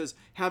here when he says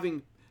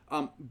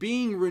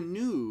being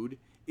renewed,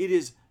 it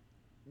is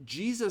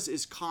Jesus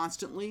is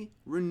constantly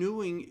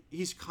renewing.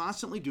 He's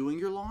constantly doing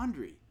your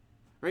laundry,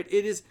 right?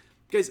 It is,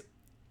 guys,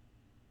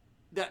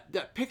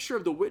 that picture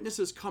of the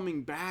witnesses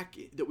coming back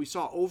that we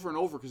saw over and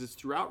over, because it's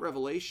throughout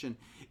Revelation,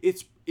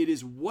 it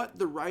is what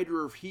the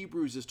writer of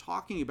Hebrews is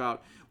talking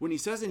about when he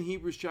says in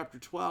Hebrews chapter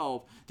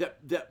 12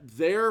 that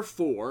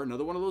therefore,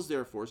 another one of those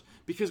therefores,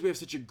 because we have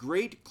such a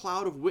great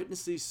cloud of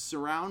witnesses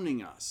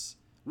surrounding us.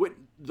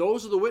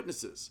 Those are the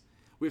witnesses.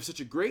 We have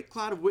such a great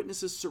cloud of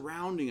witnesses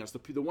surrounding us,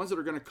 the ones that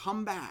are going to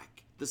come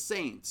back, the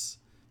saints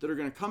that are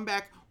going to come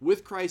back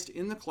with Christ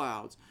in the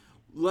clouds.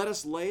 Let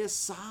us lay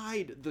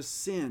aside the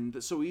sin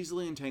that so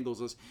easily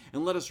entangles us,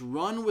 and let us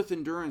run with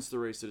endurance the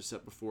race that is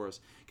set before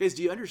us. Guys,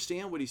 do you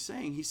understand what he's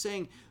saying? He's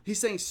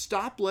saying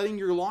stop letting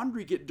your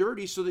laundry get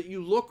dirty so that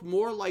you look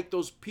more like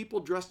those people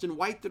dressed in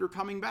white that are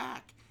coming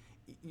back.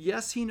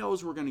 Yes, he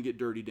knows we're going to get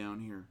dirty down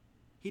here.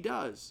 He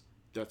does.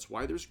 That's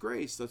why there's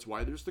grace. That's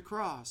why there's the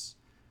cross.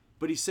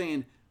 But he's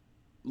saying,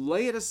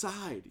 lay it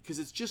aside, because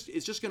it's just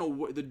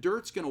the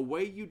dirt's gonna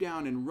weigh you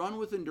down, and run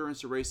with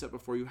endurance the race set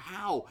before you.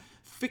 How?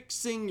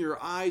 Fixing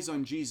your eyes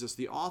on Jesus,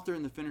 the author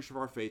and the finisher of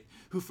our faith,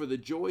 who for the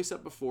joy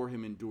set before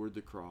him endured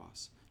the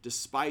cross,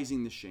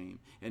 despising the shame,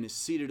 and is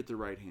seated at the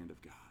right hand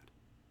of God.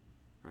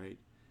 Right?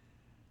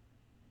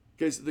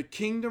 Guys, the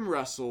kingdom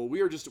wrestle,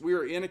 we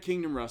are in a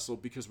kingdom wrestle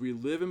because we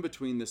live in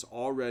between this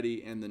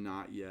already and the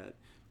not yet.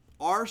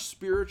 our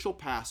spiritual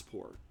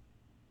passport,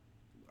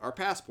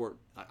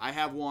 I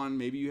have one,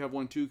 maybe you have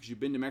one too because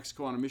you've been to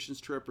Mexico on a missions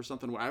trip or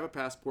something. I have a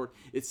passport.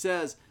 It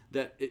says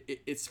that,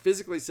 it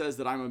physically says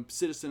that I'm a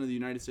citizen of the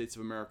United States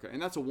of America,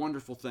 and that's a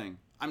wonderful thing.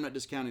 I'm not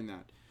discounting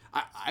that.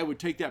 I would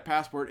take that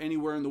passport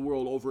anywhere in the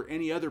world over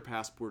any other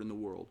passport in the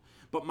world.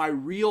 But my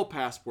real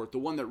passport, the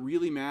one that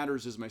really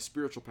matters, is my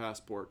spiritual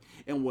passport.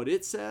 And what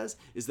it says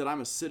is that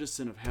I'm a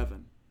citizen of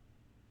heaven.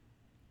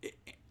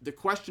 The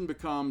question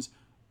becomes,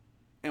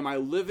 am I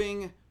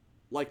living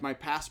like my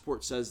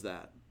passport says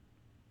that?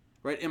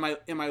 Right? Am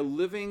I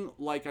living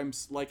like I'm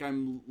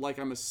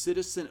a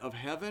citizen of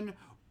heaven,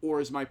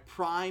 or is my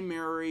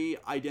primary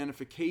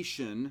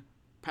identification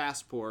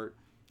passport,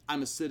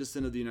 I'm a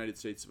citizen of the United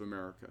States of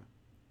America?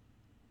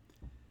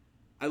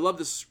 I love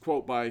this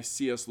quote by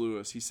C.S.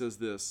 Lewis. He says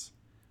this: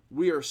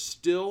 "We are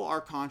still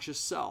our conscious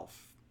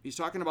self." He's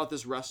talking about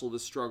this wrestle,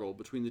 this struggle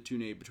between the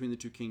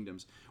two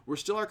kingdoms. We're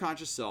still our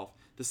conscious self,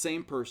 the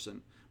same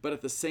person, but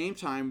at the same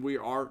time we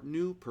are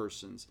new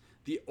persons.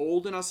 The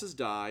old in us has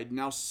died.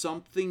 Now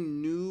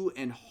something new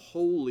and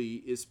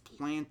holy is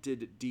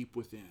planted deep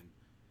within.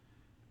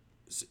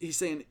 He's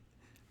saying,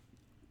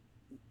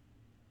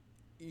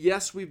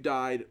 yes, we've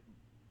died,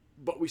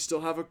 but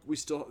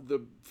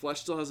the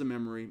flesh still has a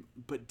memory,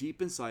 but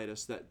deep inside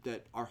us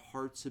that our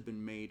hearts have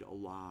been made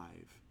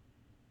alive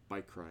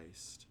by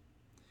Christ.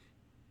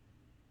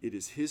 It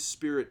is His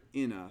Spirit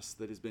in us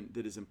that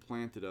has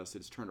implanted us, that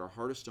has turned our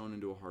heart of stone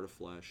into a heart of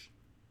flesh.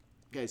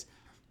 Guys,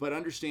 but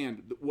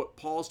understand what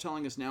Paul's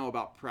telling us now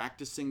about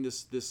practicing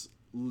this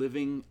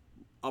living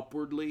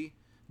upwardly,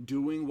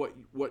 doing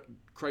what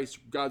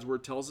God's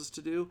word tells us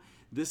to do.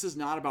 This is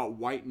not about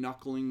white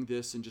knuckling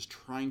this and just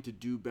trying to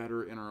do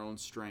better in our own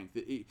strength.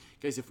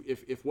 Guys,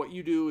 if what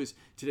you do is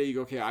today you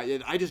go, okay,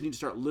 I just need to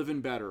start living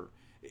better,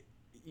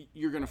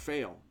 you're going to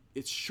fail.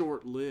 It's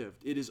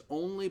short-lived. It is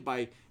only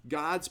by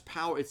God's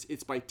power.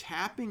 It's by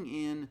tapping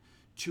in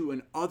to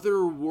an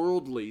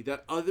otherworldly,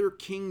 that other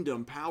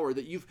kingdom power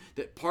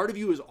that part of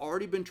you has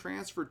already been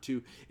transferred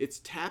to. It's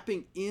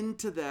tapping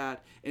into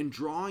that and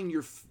drawing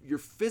your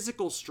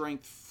physical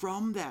strength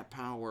from that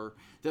power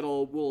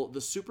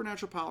the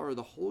supernatural power of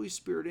the Holy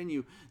Spirit in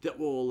you that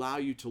will allow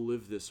you to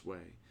live this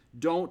way.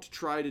 Don't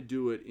try to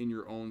do it in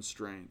your own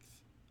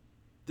strength.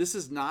 This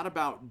is not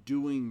about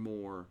doing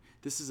more.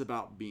 This is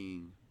about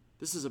being.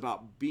 This is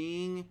about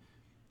being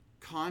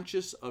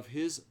conscious of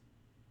His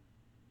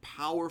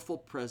powerful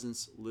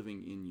presence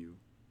living in you.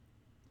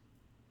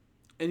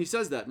 And he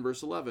says that in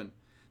verse 11.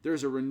 There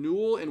is a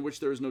renewal in which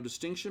there is no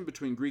distinction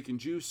between Greek and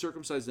Jew,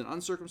 circumcised and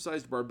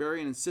uncircumcised,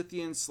 barbarian and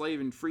Scythian,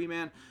 slave and free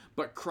man,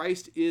 but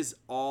Christ is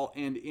all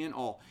and in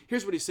all.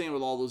 Here's what he's saying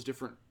with all those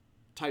different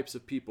types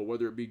of people,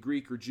 whether it be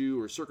Greek or Jew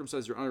or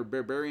circumcised or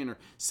barbarian or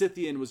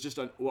Scythian was just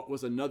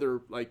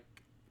another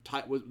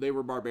type. They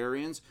were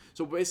barbarians.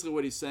 So basically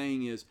what he's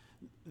saying is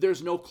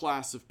there's no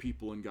class of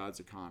people in God's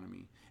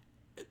economy.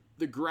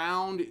 The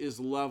ground is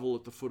level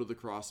at the foot of the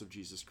cross of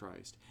Jesus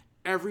Christ.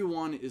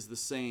 Everyone is the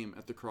same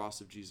at the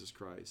cross of Jesus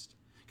Christ.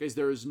 Guys,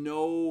 there are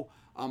no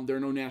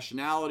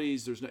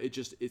nationalities.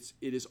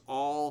 It is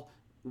all,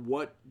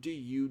 what do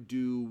you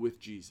do with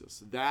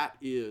Jesus? That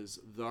is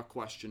the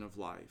question of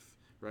life,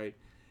 right?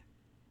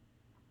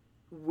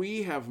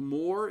 We have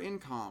more in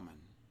common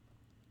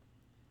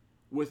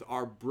with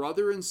our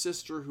brother and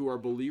sister who are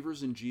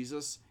believers in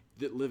Jesus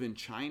that live in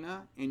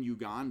China and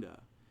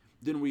Uganda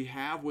than we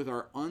have with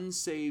our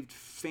unsaved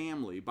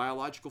family,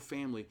 biological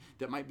family,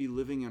 that might be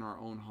living in our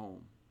own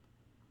home.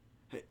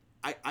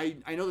 I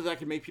know that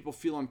can make people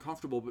feel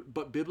uncomfortable,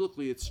 but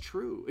biblically it's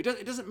true.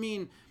 It doesn't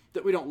mean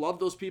that we don't love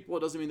those people.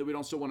 It doesn't mean that we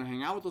don't still want to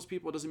hang out with those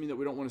people. It doesn't mean that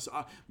we don't want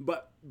to.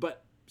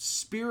 But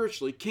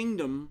spiritually,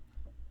 kingdom,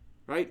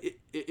 right?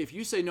 If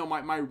you say no,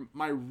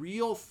 my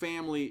real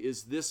family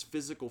is this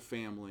physical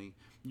family,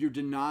 you're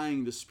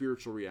denying the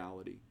spiritual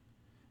reality,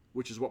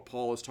 which is what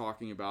Paul is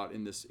talking about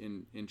in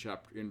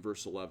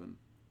verse 11,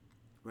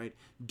 right?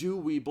 Do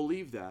we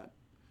believe that?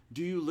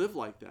 Do you live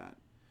like that?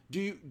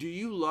 Do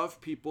you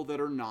love people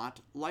that are not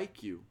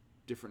like you?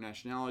 Different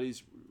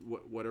nationalities,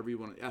 whatever you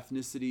want,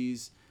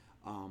 ethnicities,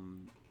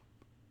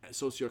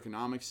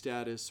 socioeconomic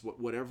status,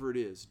 whatever it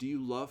is. Do you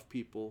love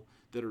people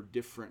that are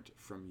different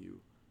from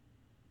you?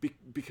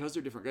 Because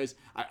they're different. Guys,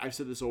 I've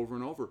said this over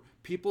and over.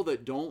 People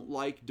that don't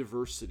like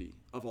diversity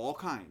of all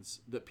kinds,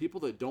 people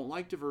that don't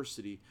like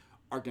diversity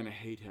are going to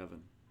hate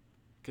heaven,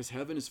 because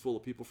heaven is full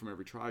of people from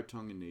every tribe,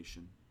 tongue, and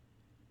nation.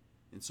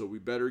 And so we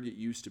better get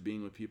used to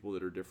being with people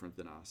that are different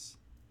than us.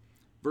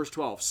 Verse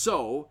 12,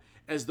 so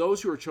as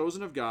those who are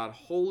chosen of God,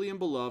 holy and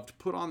beloved,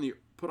 put on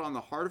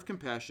the heart of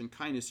compassion,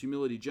 kindness,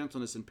 humility,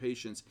 gentleness, and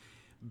patience,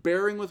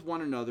 bearing with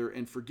one another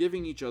and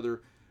forgiving each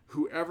other,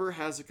 whoever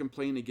has a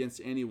complaint against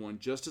anyone,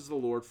 just as the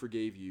Lord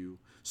forgave you,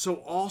 so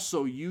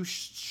also you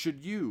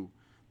should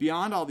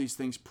beyond all these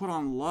things, put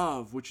on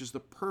love, which is the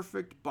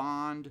perfect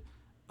bond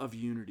of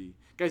unity.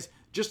 Guys,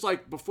 just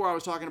like before I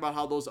was talking about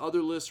how those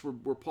other lists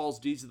were Paul's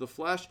deeds of the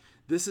flesh,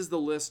 this is the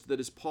list that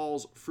is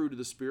Paul's fruit of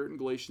the Spirit in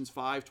Galatians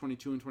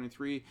 5:22 and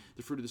 23.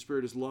 The fruit of the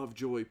Spirit is love,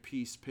 joy,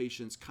 peace,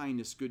 patience,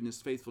 kindness,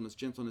 goodness, faithfulness,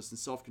 gentleness, and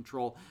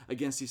self-control.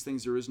 Against these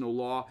things there is no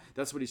law.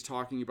 That's what he's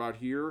talking about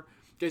here.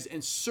 Guys,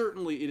 and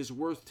certainly it is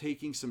worth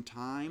taking some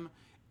time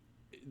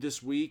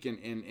this week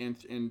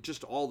and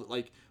just all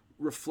like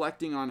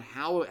reflecting on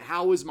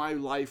how is my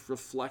life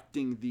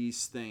reflecting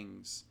these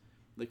things,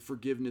 like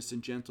forgiveness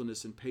and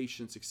gentleness and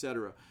patience,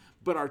 etc.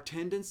 But our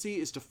tendency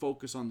is to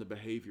focus on the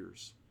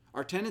behaviors.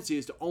 Our tendency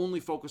is to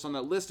only focus on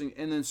that listing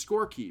and then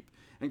score keep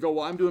and go,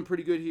 well, I'm doing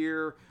pretty good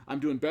here. I'm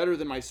doing better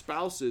than my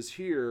spouse is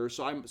here,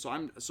 so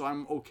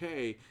I'm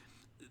okay.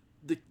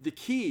 The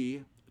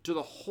key to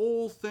the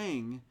whole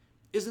thing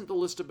isn't the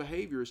list of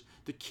behaviors.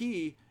 The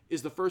key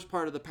is the first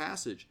part of the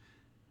passage.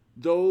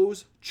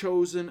 Those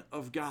chosen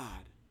of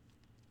God.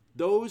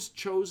 Those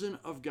chosen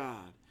of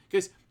God.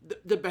 Because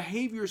the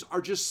behaviors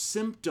are just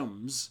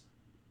symptoms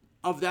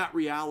of that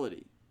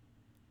reality.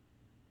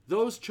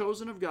 Those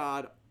chosen of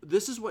God,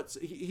 this is what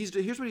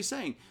here's what he's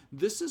saying.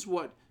 This is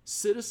what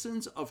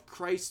citizens of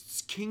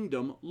Christ's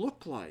kingdom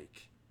look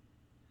like.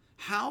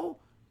 How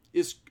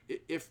is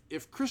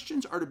if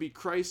Christians are to be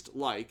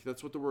Christ-like,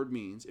 that's what the word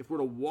means. If we're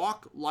to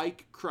walk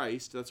like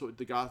Christ, that's what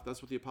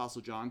the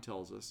Apostle John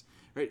tells us,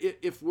 right?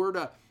 If we're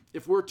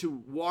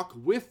to walk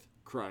with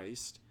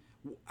Christ,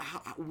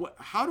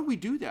 how do we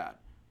do that?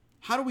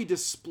 How do we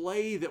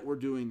display that we're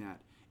doing that?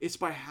 It's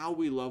by how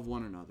we love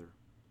one another,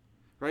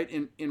 right?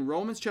 In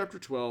Romans chapter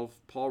 12,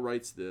 Paul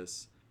writes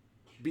this: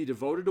 be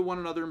devoted to one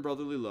another in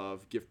brotherly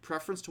love, give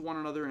preference to one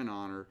another in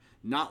honor,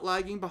 not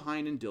lagging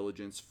behind in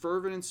diligence,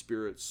 fervent in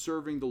spirit,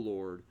 serving the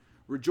Lord,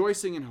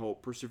 rejoicing in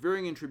hope,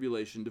 persevering in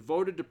tribulation,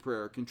 devoted to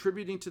prayer,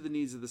 contributing to the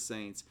needs of the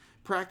saints,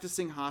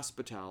 practicing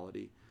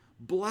hospitality.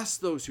 Bless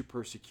those who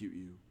persecute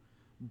you.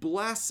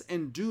 Bless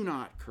and do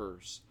not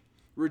curse.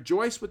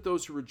 Rejoice with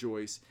those who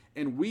rejoice,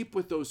 and weep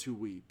with those who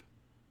weep.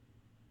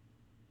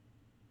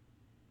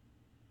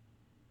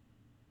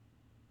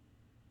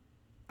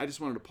 I just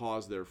wanted to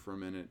pause there for a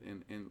minute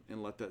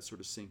and let that sort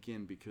of sink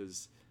in,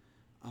 because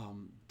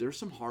there's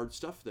some hard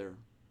stuff there.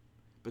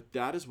 But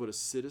that is what a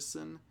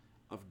citizen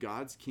of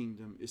God's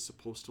kingdom is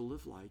supposed to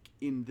live like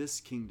in this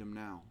kingdom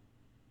now.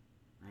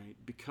 Right?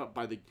 Because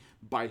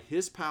by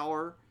his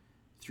power,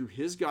 through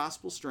his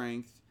gospel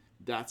strength,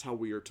 that's how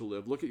we are to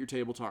live. Look at your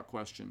table talk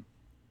question.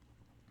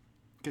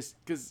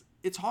 Because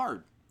it's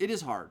hard. It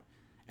is hard.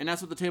 And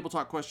that's what the table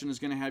talk question is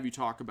going to have you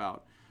talk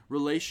about.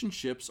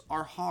 Relationships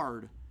are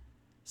hard.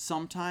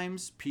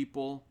 Sometimes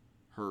people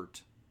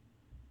hurt.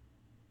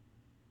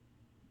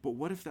 But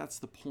what if that's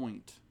the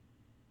point?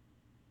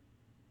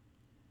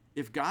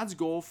 If God's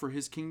goal for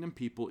his kingdom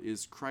people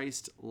is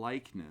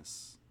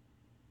Christ-likeness,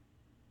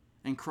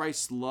 and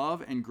Christ's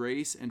love and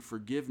grace and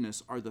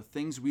forgiveness are the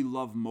things we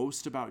love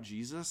most about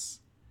Jesus,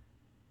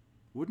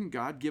 wouldn't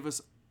God give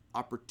us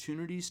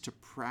opportunities to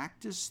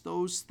practice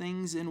those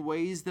things in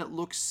ways that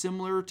look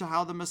similar to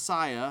how the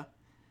Messiah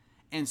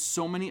and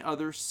so many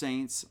other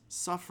saints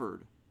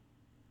suffered?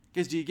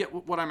 Because do you get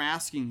what I'm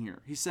asking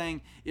here? He's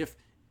saying if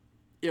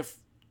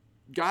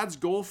God's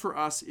goal for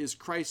us is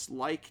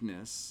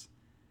Christ-likeness,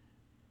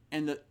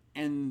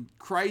 and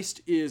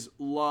Christ is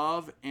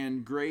love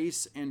and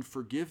grace and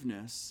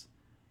forgiveness,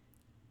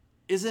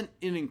 isn't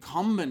it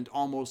incumbent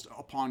almost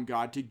upon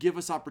God to give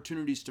us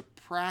opportunities to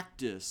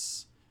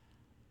practice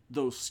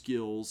those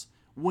skills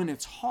when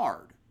it's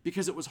hard?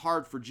 Because it was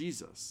hard for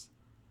Jesus.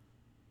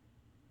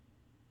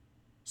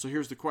 So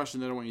here's the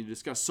question that I want you to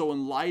discuss. So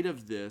in light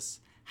of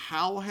this,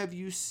 how have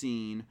you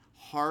seen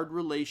hard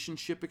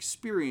relationship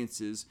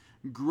experiences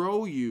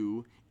grow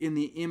you in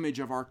the image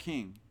of our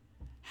King?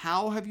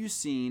 How have you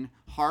seen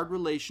hard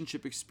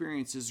relationship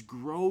experiences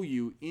grow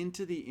you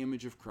into the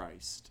image of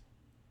Christ?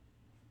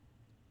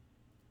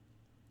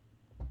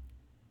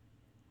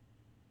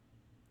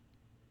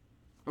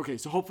 Okay,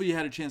 so hopefully you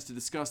had a chance to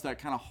discuss that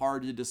kind of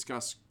hard to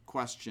discuss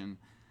question.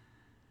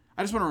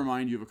 I just want to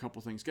remind you of a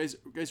couple things. Guys,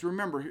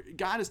 remember,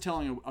 God is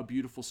telling a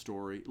beautiful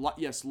story.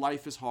 Yes,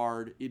 life is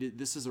hard.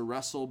 This is a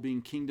wrestle.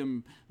 Being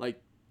kingdom,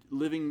 like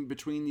living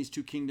between these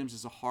two kingdoms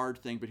is a hard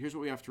thing. But here's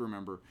what we have to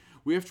remember.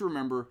 We have to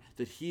remember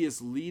that he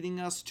is leading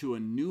us to a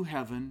new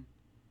heaven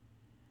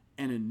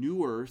and a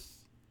new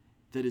earth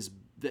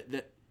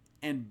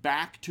and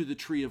back to the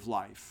tree of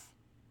life.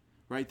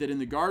 Right? That in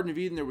the Garden of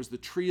Eden there was the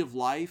tree of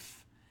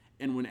life,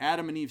 and when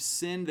Adam and Eve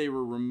sinned, they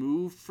were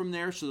removed from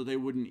there so that they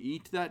wouldn't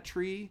eat that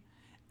tree.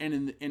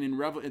 And at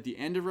the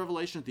end of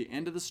Revelation, at the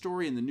end of the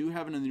story, in the new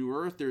heaven and the new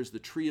earth, there's the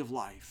tree of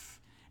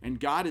life. And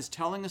God is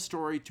telling a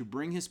story to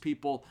bring his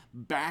people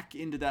back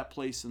into that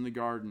place in the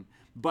garden.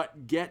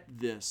 But get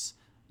this,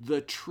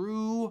 the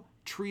true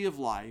tree of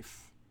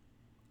life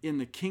in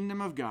the kingdom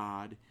of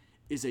God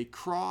is a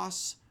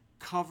cross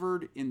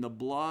covered in the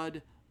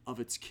blood of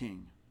its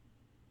king.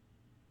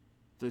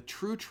 The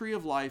true tree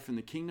of life in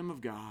the kingdom of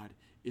God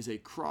is a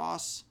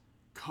cross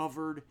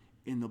covered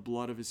in the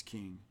blood of his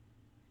king.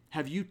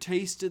 Have you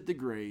tasted the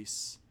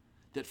grace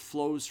that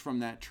flows from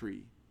that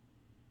tree?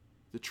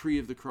 the tree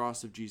of the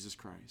cross of Jesus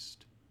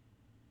Christ?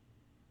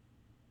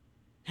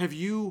 Do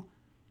you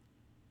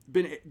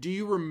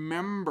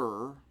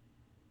remember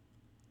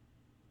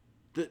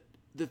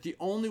that the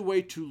only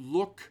way to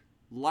look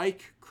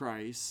like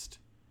Christ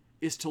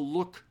is to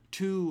look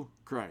to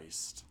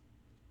Christ?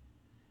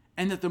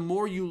 And that the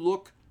more you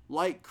look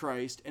like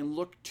Christ and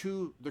look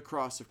to the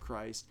cross of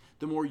Christ,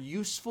 the more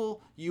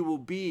useful you will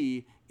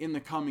be in the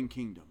coming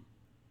kingdom.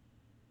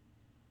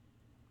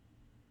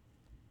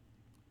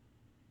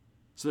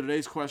 So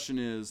today's question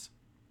is,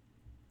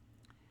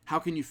 how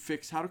can we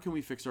fix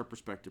our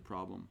perspective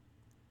problem?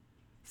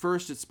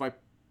 First, it's by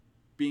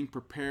being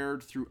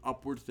prepared through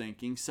upward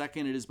thinking.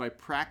 Second, it is by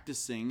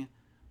practicing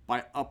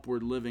by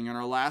upward living. And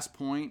our last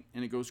point,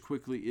 and it goes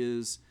quickly,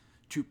 is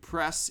to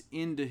press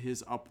into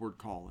his upward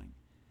calling.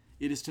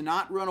 It is to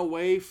not run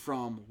away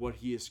from what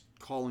he is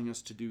calling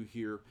us to do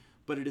here,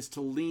 but it is to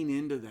lean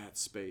into that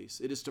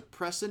space. It is to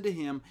press into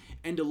him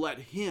and to let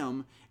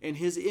him and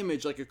his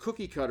image, like a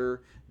cookie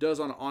cutter does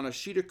on a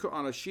sheet of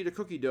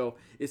cookie dough,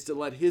 it's to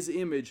let his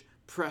image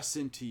press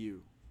into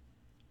you.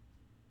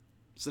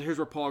 So here's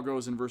where Paul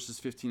goes in verses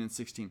 15 and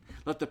 16.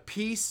 Let the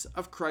peace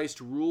of Christ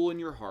rule in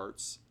your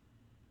hearts,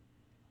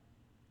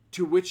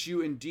 to which you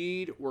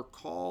indeed were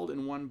called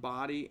in one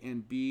body,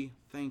 and be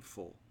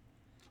thankful.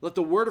 Let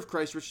the word of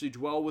Christ richly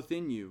dwell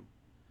within you,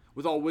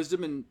 with all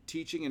wisdom and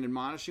teaching, and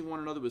admonishing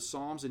one another with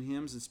psalms and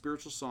hymns and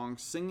spiritual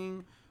songs,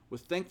 singing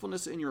with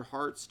thankfulness in your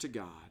hearts to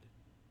God.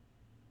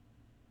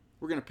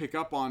 We're going to pick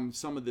up on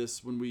some of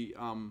this when we,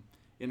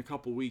 in a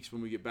couple weeks,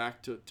 when we get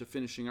back to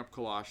finishing up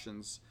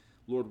Colossians,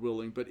 Lord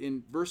willing. But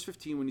in verse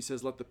 15, when he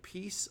says, let the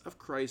peace of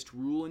Christ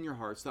rule in your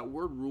hearts, that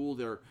word rule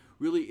there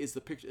really is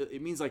the picture.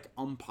 It means like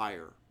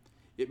umpire.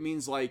 It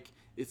means like,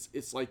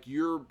 it's like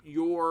you're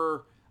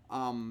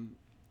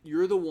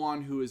the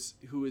one who is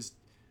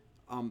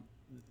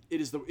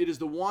it is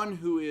the one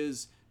who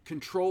is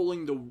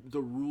controlling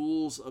the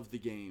rules of the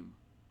game.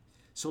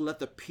 So let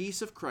the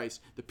peace of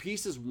Christ, the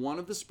peace is one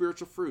of the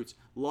spiritual fruits,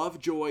 love,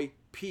 joy,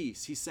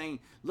 peace. He's saying,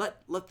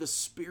 let the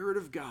Spirit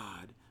of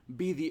God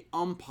be the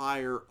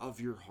umpire of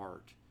your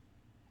heart.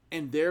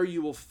 And there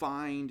you will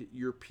find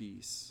your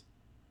peace.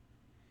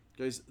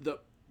 Guys,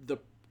 the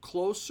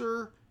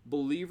closer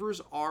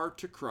believers are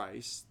to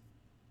Christ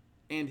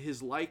and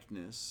his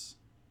likeness,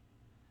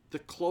 the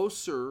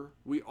closer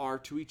we are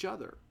to each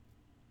other.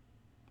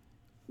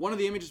 One of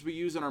the images we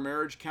use in our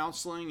marriage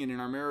counseling and in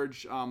our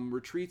marriage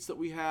retreats that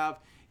we have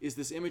is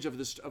this image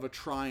of a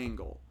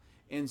triangle.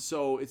 And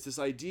so it's this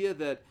idea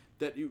that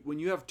when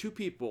you have two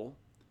people,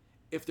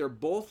 if they're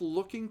both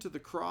looking to the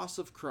cross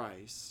of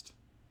Christ,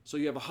 so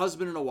you have a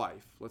husband and a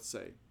wife, let's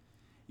say,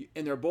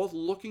 and they're both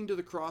looking to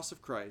the cross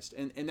of Christ,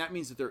 and that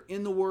means that they're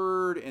in the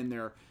Word, and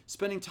they're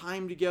spending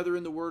time together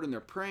in the Word, and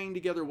they're praying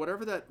together,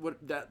 whatever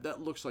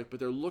that looks like, but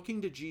they're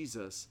looking to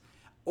Jesus.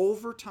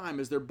 Over time,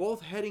 as they're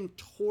both heading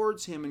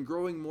towards him and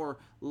growing more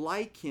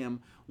like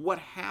him, what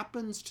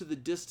happens to the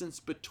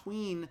distance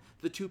between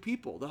the two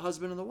people, the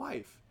husband and the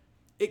wife?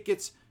 It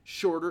gets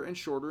shorter and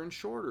shorter and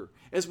shorter.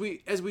 As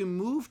we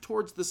move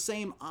towards the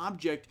same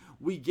object,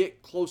 we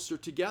get closer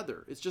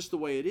together. It's just the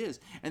way it is.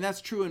 And that's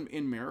true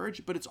in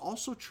marriage, but it's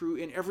also true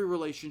in every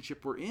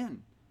relationship we're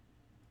in.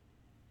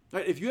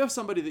 Right? If you have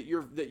somebody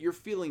that you're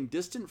feeling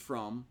distant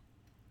from,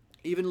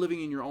 even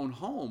living in your own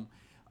home,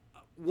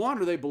 one,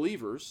 are they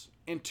believers?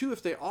 And two,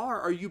 if they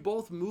are you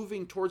both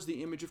moving towards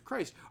the image of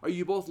Christ? Are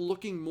you both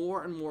looking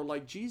more and more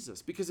like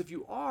Jesus? Because if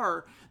you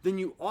are, then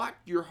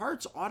your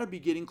hearts ought to be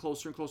getting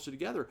closer and closer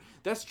together.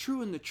 That's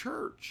true in the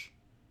church.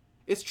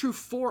 It's true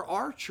for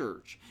our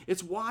church.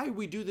 It's why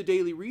we do the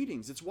daily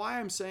readings. It's why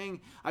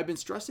I've been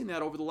stressing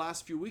that over the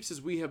last few weeks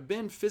as we have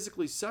been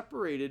physically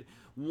separated.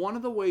 One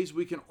of the ways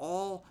we can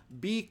all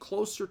be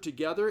closer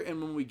together,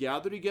 and when we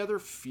gather together,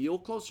 feel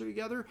closer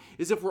together,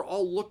 is if we're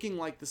all looking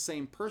like the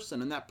same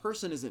person. And that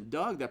person isn't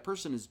Doug, that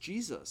person is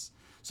Jesus.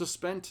 So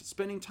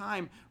spending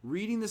time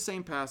reading the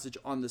same passage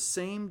on the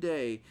same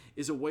day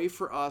is a way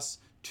for us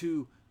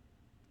to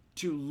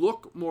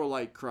look more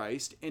like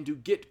Christ and to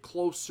get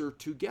closer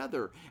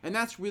together. And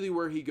that's really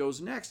where he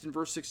goes next in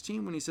verse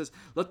 16 when he says,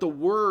 let the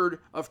word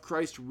of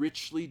Christ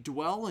richly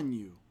dwell in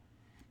you.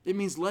 It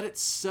means let it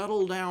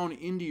settle down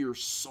into your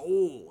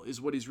soul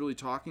is what he's really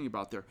talking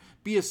about there.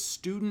 Be a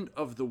student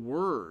of the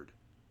word.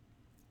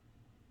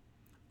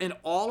 And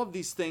all of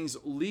these things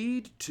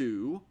lead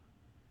to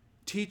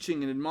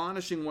teaching and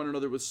admonishing one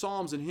another with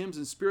psalms and hymns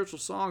and spiritual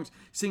songs,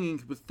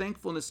 singing with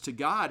thankfulness to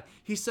God.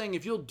 He's saying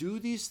if you'll do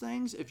these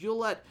things, if you'll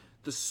let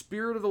the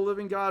Spirit of the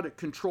living God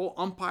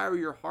umpire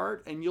your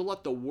heart, and you'll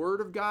let the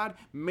Word of God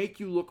make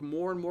you look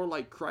more and more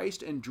like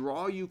Christ and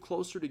draw you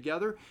closer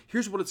together,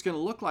 here's what it's going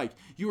to look like.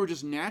 You are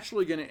just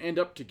naturally going to end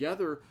up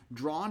together,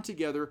 drawn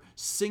together,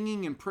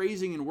 singing and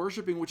praising and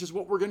worshiping, which is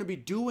what we're going to be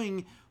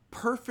doing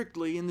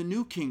perfectly in the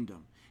new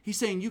kingdom. He's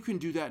saying you can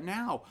do that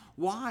now.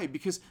 Why?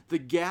 Because the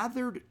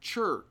gathered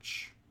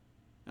church,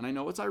 and I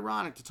know it's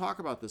ironic to talk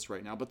about this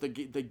right now, but the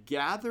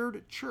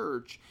gathered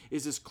church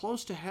is as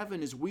close to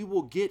heaven as we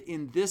will get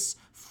in this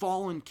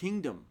fallen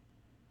kingdom.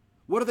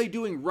 What are they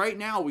doing right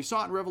now? We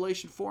saw it in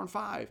Revelation 4 and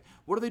 5.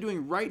 What are they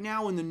doing right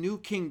now in the new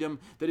kingdom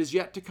that is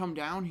yet to come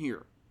down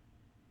here?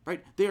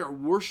 Right? They are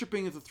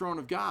worshiping at the throne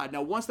of God.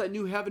 Now, once that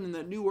new heaven and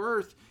that new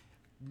earth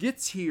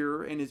gets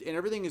here and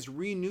everything is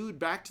renewed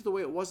back to the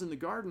way it was in the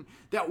garden,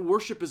 that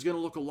worship is going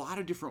to look a lot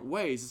of different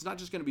ways. It's not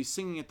just going to be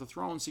singing at the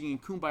throne, singing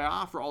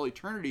Kumbaya for all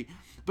eternity,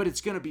 but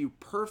it's going to be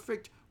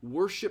perfect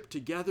worship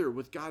together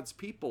with God's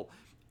people.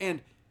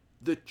 And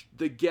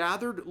the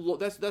gathered,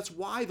 that's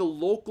why the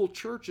local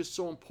church is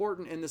so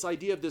important. And this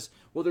idea of this,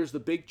 well, there's the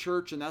big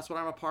church and that's what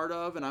I'm a part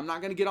of, and I'm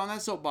not going to get on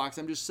that soapbox.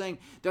 I'm just saying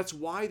that's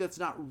why that's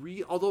not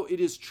real. Although it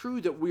is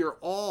true that we are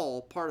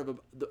all part of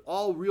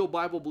all real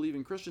Bible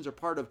believing Christians are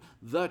part of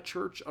the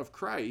church of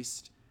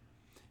Christ.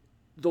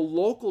 The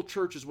local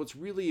church is what's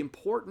really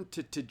important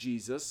to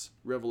Jesus,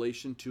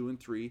 Revelation 2 and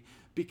 3,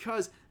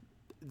 because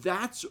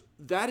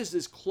that is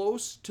as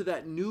close to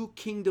that new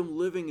kingdom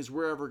living as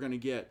we're ever going to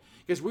get.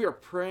 Because we are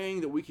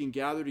praying that we can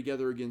gather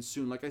together again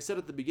soon. Like I said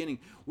at the beginning,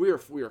 we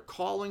are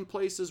calling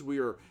places, we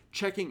are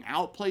checking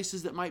out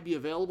places that might be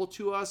available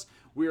to us.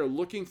 We are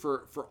looking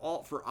for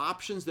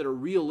options that are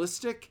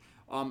realistic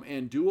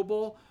and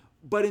doable.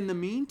 But in the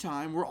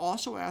meantime, we're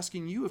also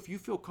asking you, if you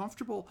feel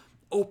comfortable,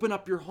 open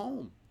up your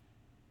home.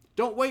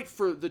 Don't wait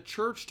for the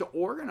church to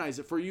organize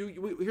it for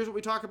you. Here's what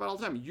we talk about all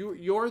the time.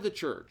 You're the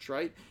church,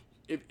 right?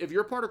 If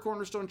you're part of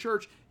Cornerstone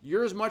Church,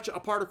 you're as much a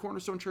part of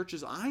Cornerstone Church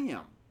as I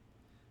am.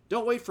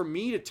 Don't wait for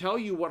me to tell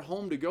you what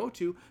home to go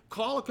to.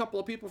 Call a couple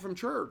of people from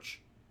church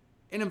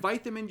and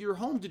invite them into your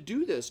home to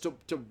do this, to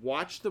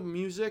watch the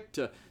music,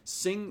 to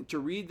sing, to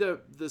read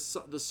the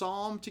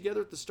psalm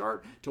together at the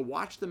start, to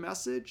watch the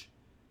message,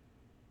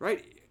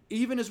 right?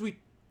 Even as we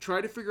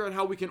try to figure out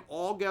how we can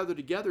all gather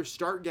together,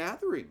 start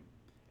gathering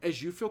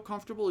as you feel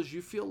comfortable, as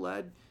you feel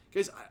led.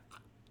 Guys,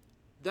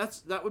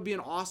 that would be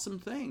an awesome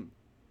thing.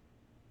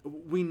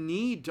 We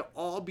need to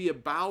all be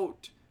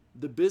about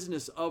the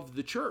business of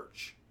the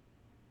church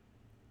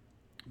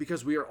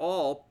because we are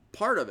all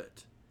part of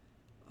it.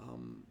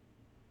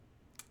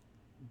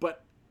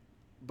 But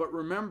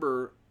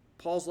remember,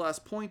 Paul's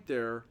last point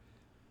there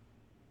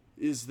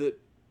is that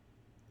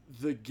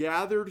the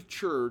gathered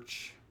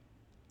church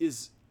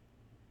is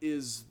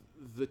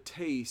the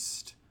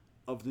taste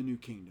of the new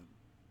kingdom.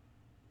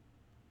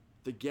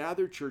 The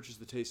gathered church is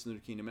the taste of the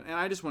new kingdom. And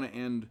I just want to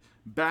end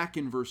back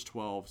in verse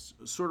 12,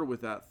 sort of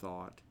with that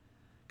thought.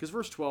 Because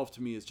verse 12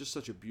 to me is just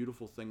such a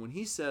beautiful thing. When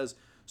he says,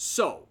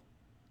 so,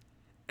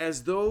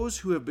 as those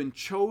who have been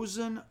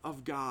chosen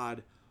of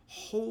God,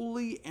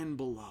 holy and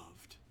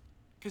beloved.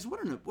 Guys,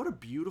 what a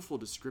beautiful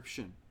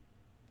description.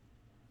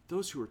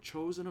 Those who are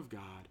chosen of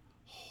God,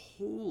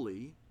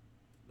 holy.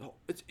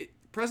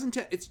 Present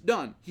tense, it's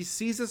done. He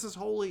sees us as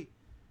holy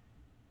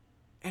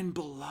and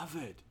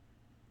beloved.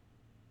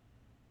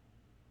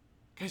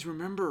 Guys,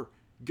 remember,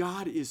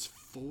 God is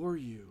for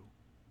you.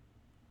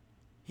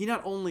 He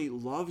not only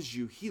loves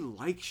you, he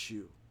likes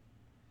you.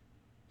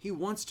 He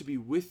wants to be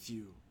with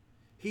you.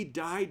 He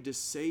died to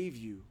save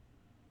you.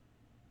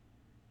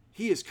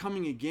 He is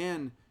coming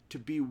again to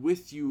be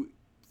with you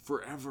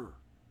forever.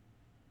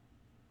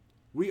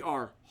 We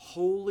are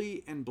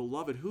holy and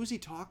beloved. Who's he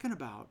talking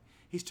about?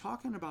 He's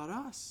talking about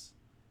us.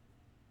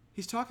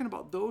 He's talking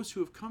about those who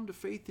have come to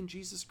faith in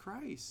Jesus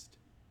Christ.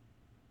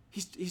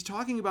 He's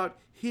talking about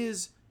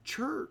his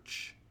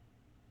church.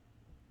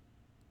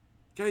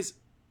 Guys,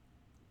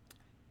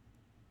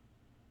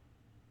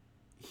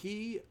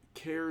 he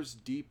cares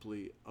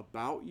deeply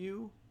about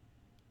you,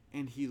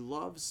 and he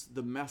loves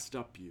the messed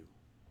up you,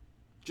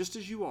 just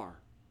as you are.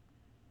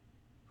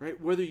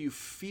 Right? Whether you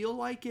feel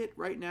like it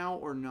right now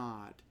or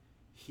not,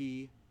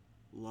 he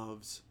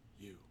loves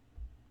you.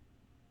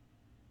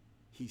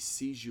 He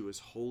sees you as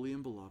holy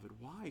and beloved.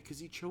 Why? Because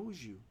he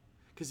chose you.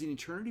 Because in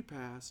eternity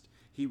past,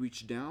 he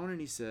reached down and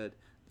he said,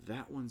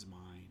 that one's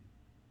mine.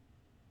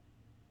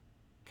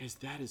 Guys,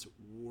 that is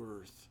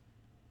worth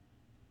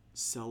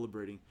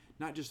celebrating,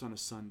 not just on a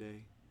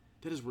Sunday.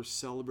 That is worth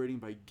celebrating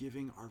by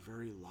giving our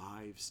very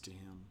lives to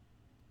him,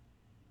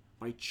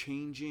 by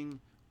changing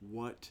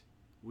what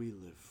we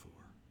live for.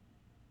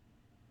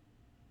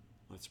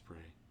 Let's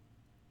pray.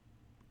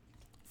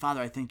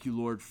 Father, I thank you,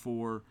 Lord,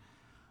 for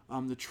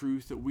the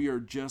truth that we are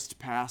just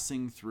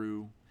passing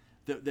through,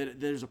 that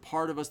there's a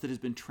part of us that has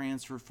been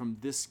transferred from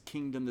this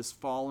kingdom, this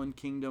fallen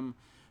kingdom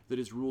that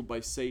is ruled by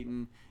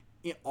Satan,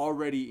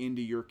 already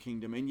into your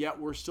kingdom, and yet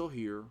we're still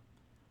here.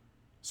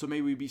 So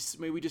may we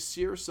just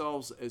see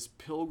ourselves as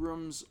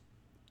pilgrims,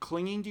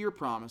 clinging to your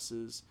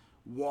promises,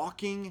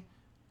 walking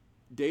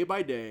day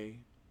by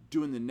day,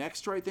 doing the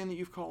next right thing that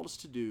you've called us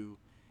to do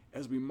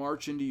as we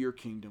march into your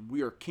kingdom.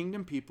 We are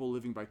kingdom people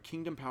living by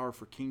kingdom power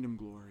for kingdom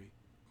glory.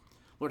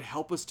 Lord,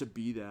 help us to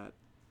be that.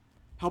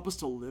 Help us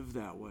to live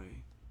that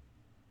way.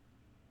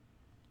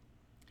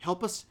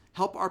 Help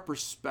our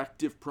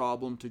perspective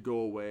problem to go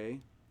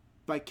away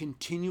by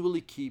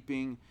continually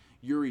keeping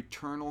your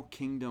eternal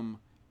kingdom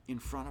in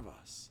front of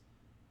us,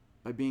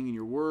 by being in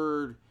your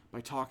word,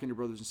 by talking to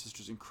brothers and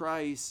sisters in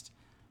Christ,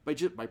 by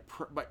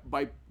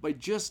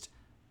just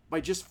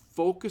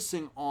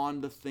focusing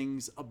on the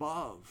things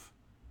above,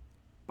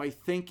 by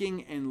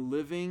thinking and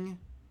living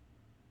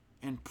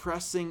and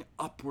pressing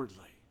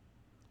upwardly.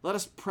 Let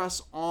us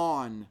press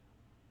on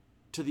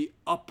to the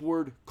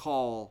upward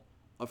call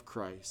of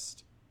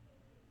Christ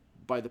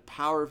by the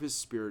power of his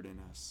Spirit in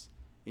us.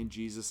 In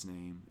Jesus'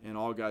 name. And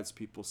all God's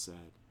people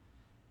said,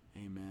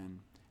 amen.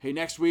 Hey,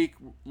 next week,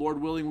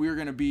 Lord willing, we're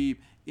going to be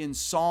in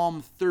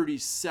Psalm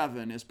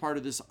 37 as part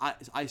of this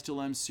I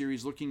Still Am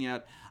series, looking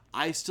at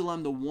I still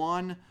am the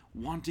one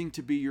wanting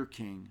to be your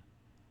king.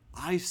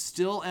 I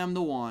still am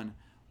the one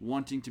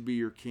wanting to be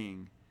your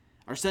king.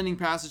 Our sending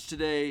passage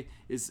today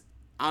is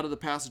out of the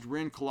passage we're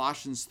in,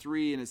 Colossians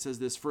 3, and it says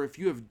this, "For if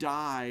you have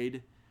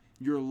died,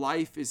 your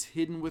life is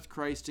hidden with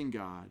Christ in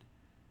God.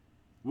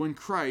 When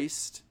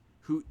Christ,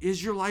 who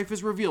is your life,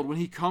 is revealed," when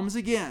he comes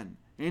again,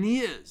 and he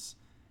is,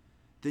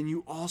 "then you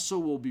also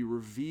will be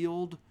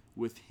revealed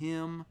with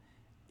him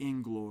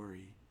in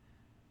glory."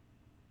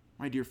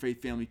 My dear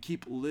faith family,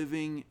 keep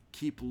living,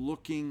 keep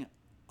looking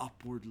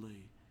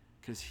upwardly,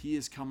 because he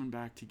is coming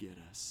back to get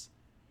us.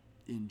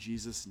 In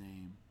Jesus'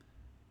 name.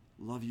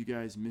 Love you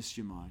guys. Miss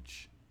you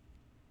much.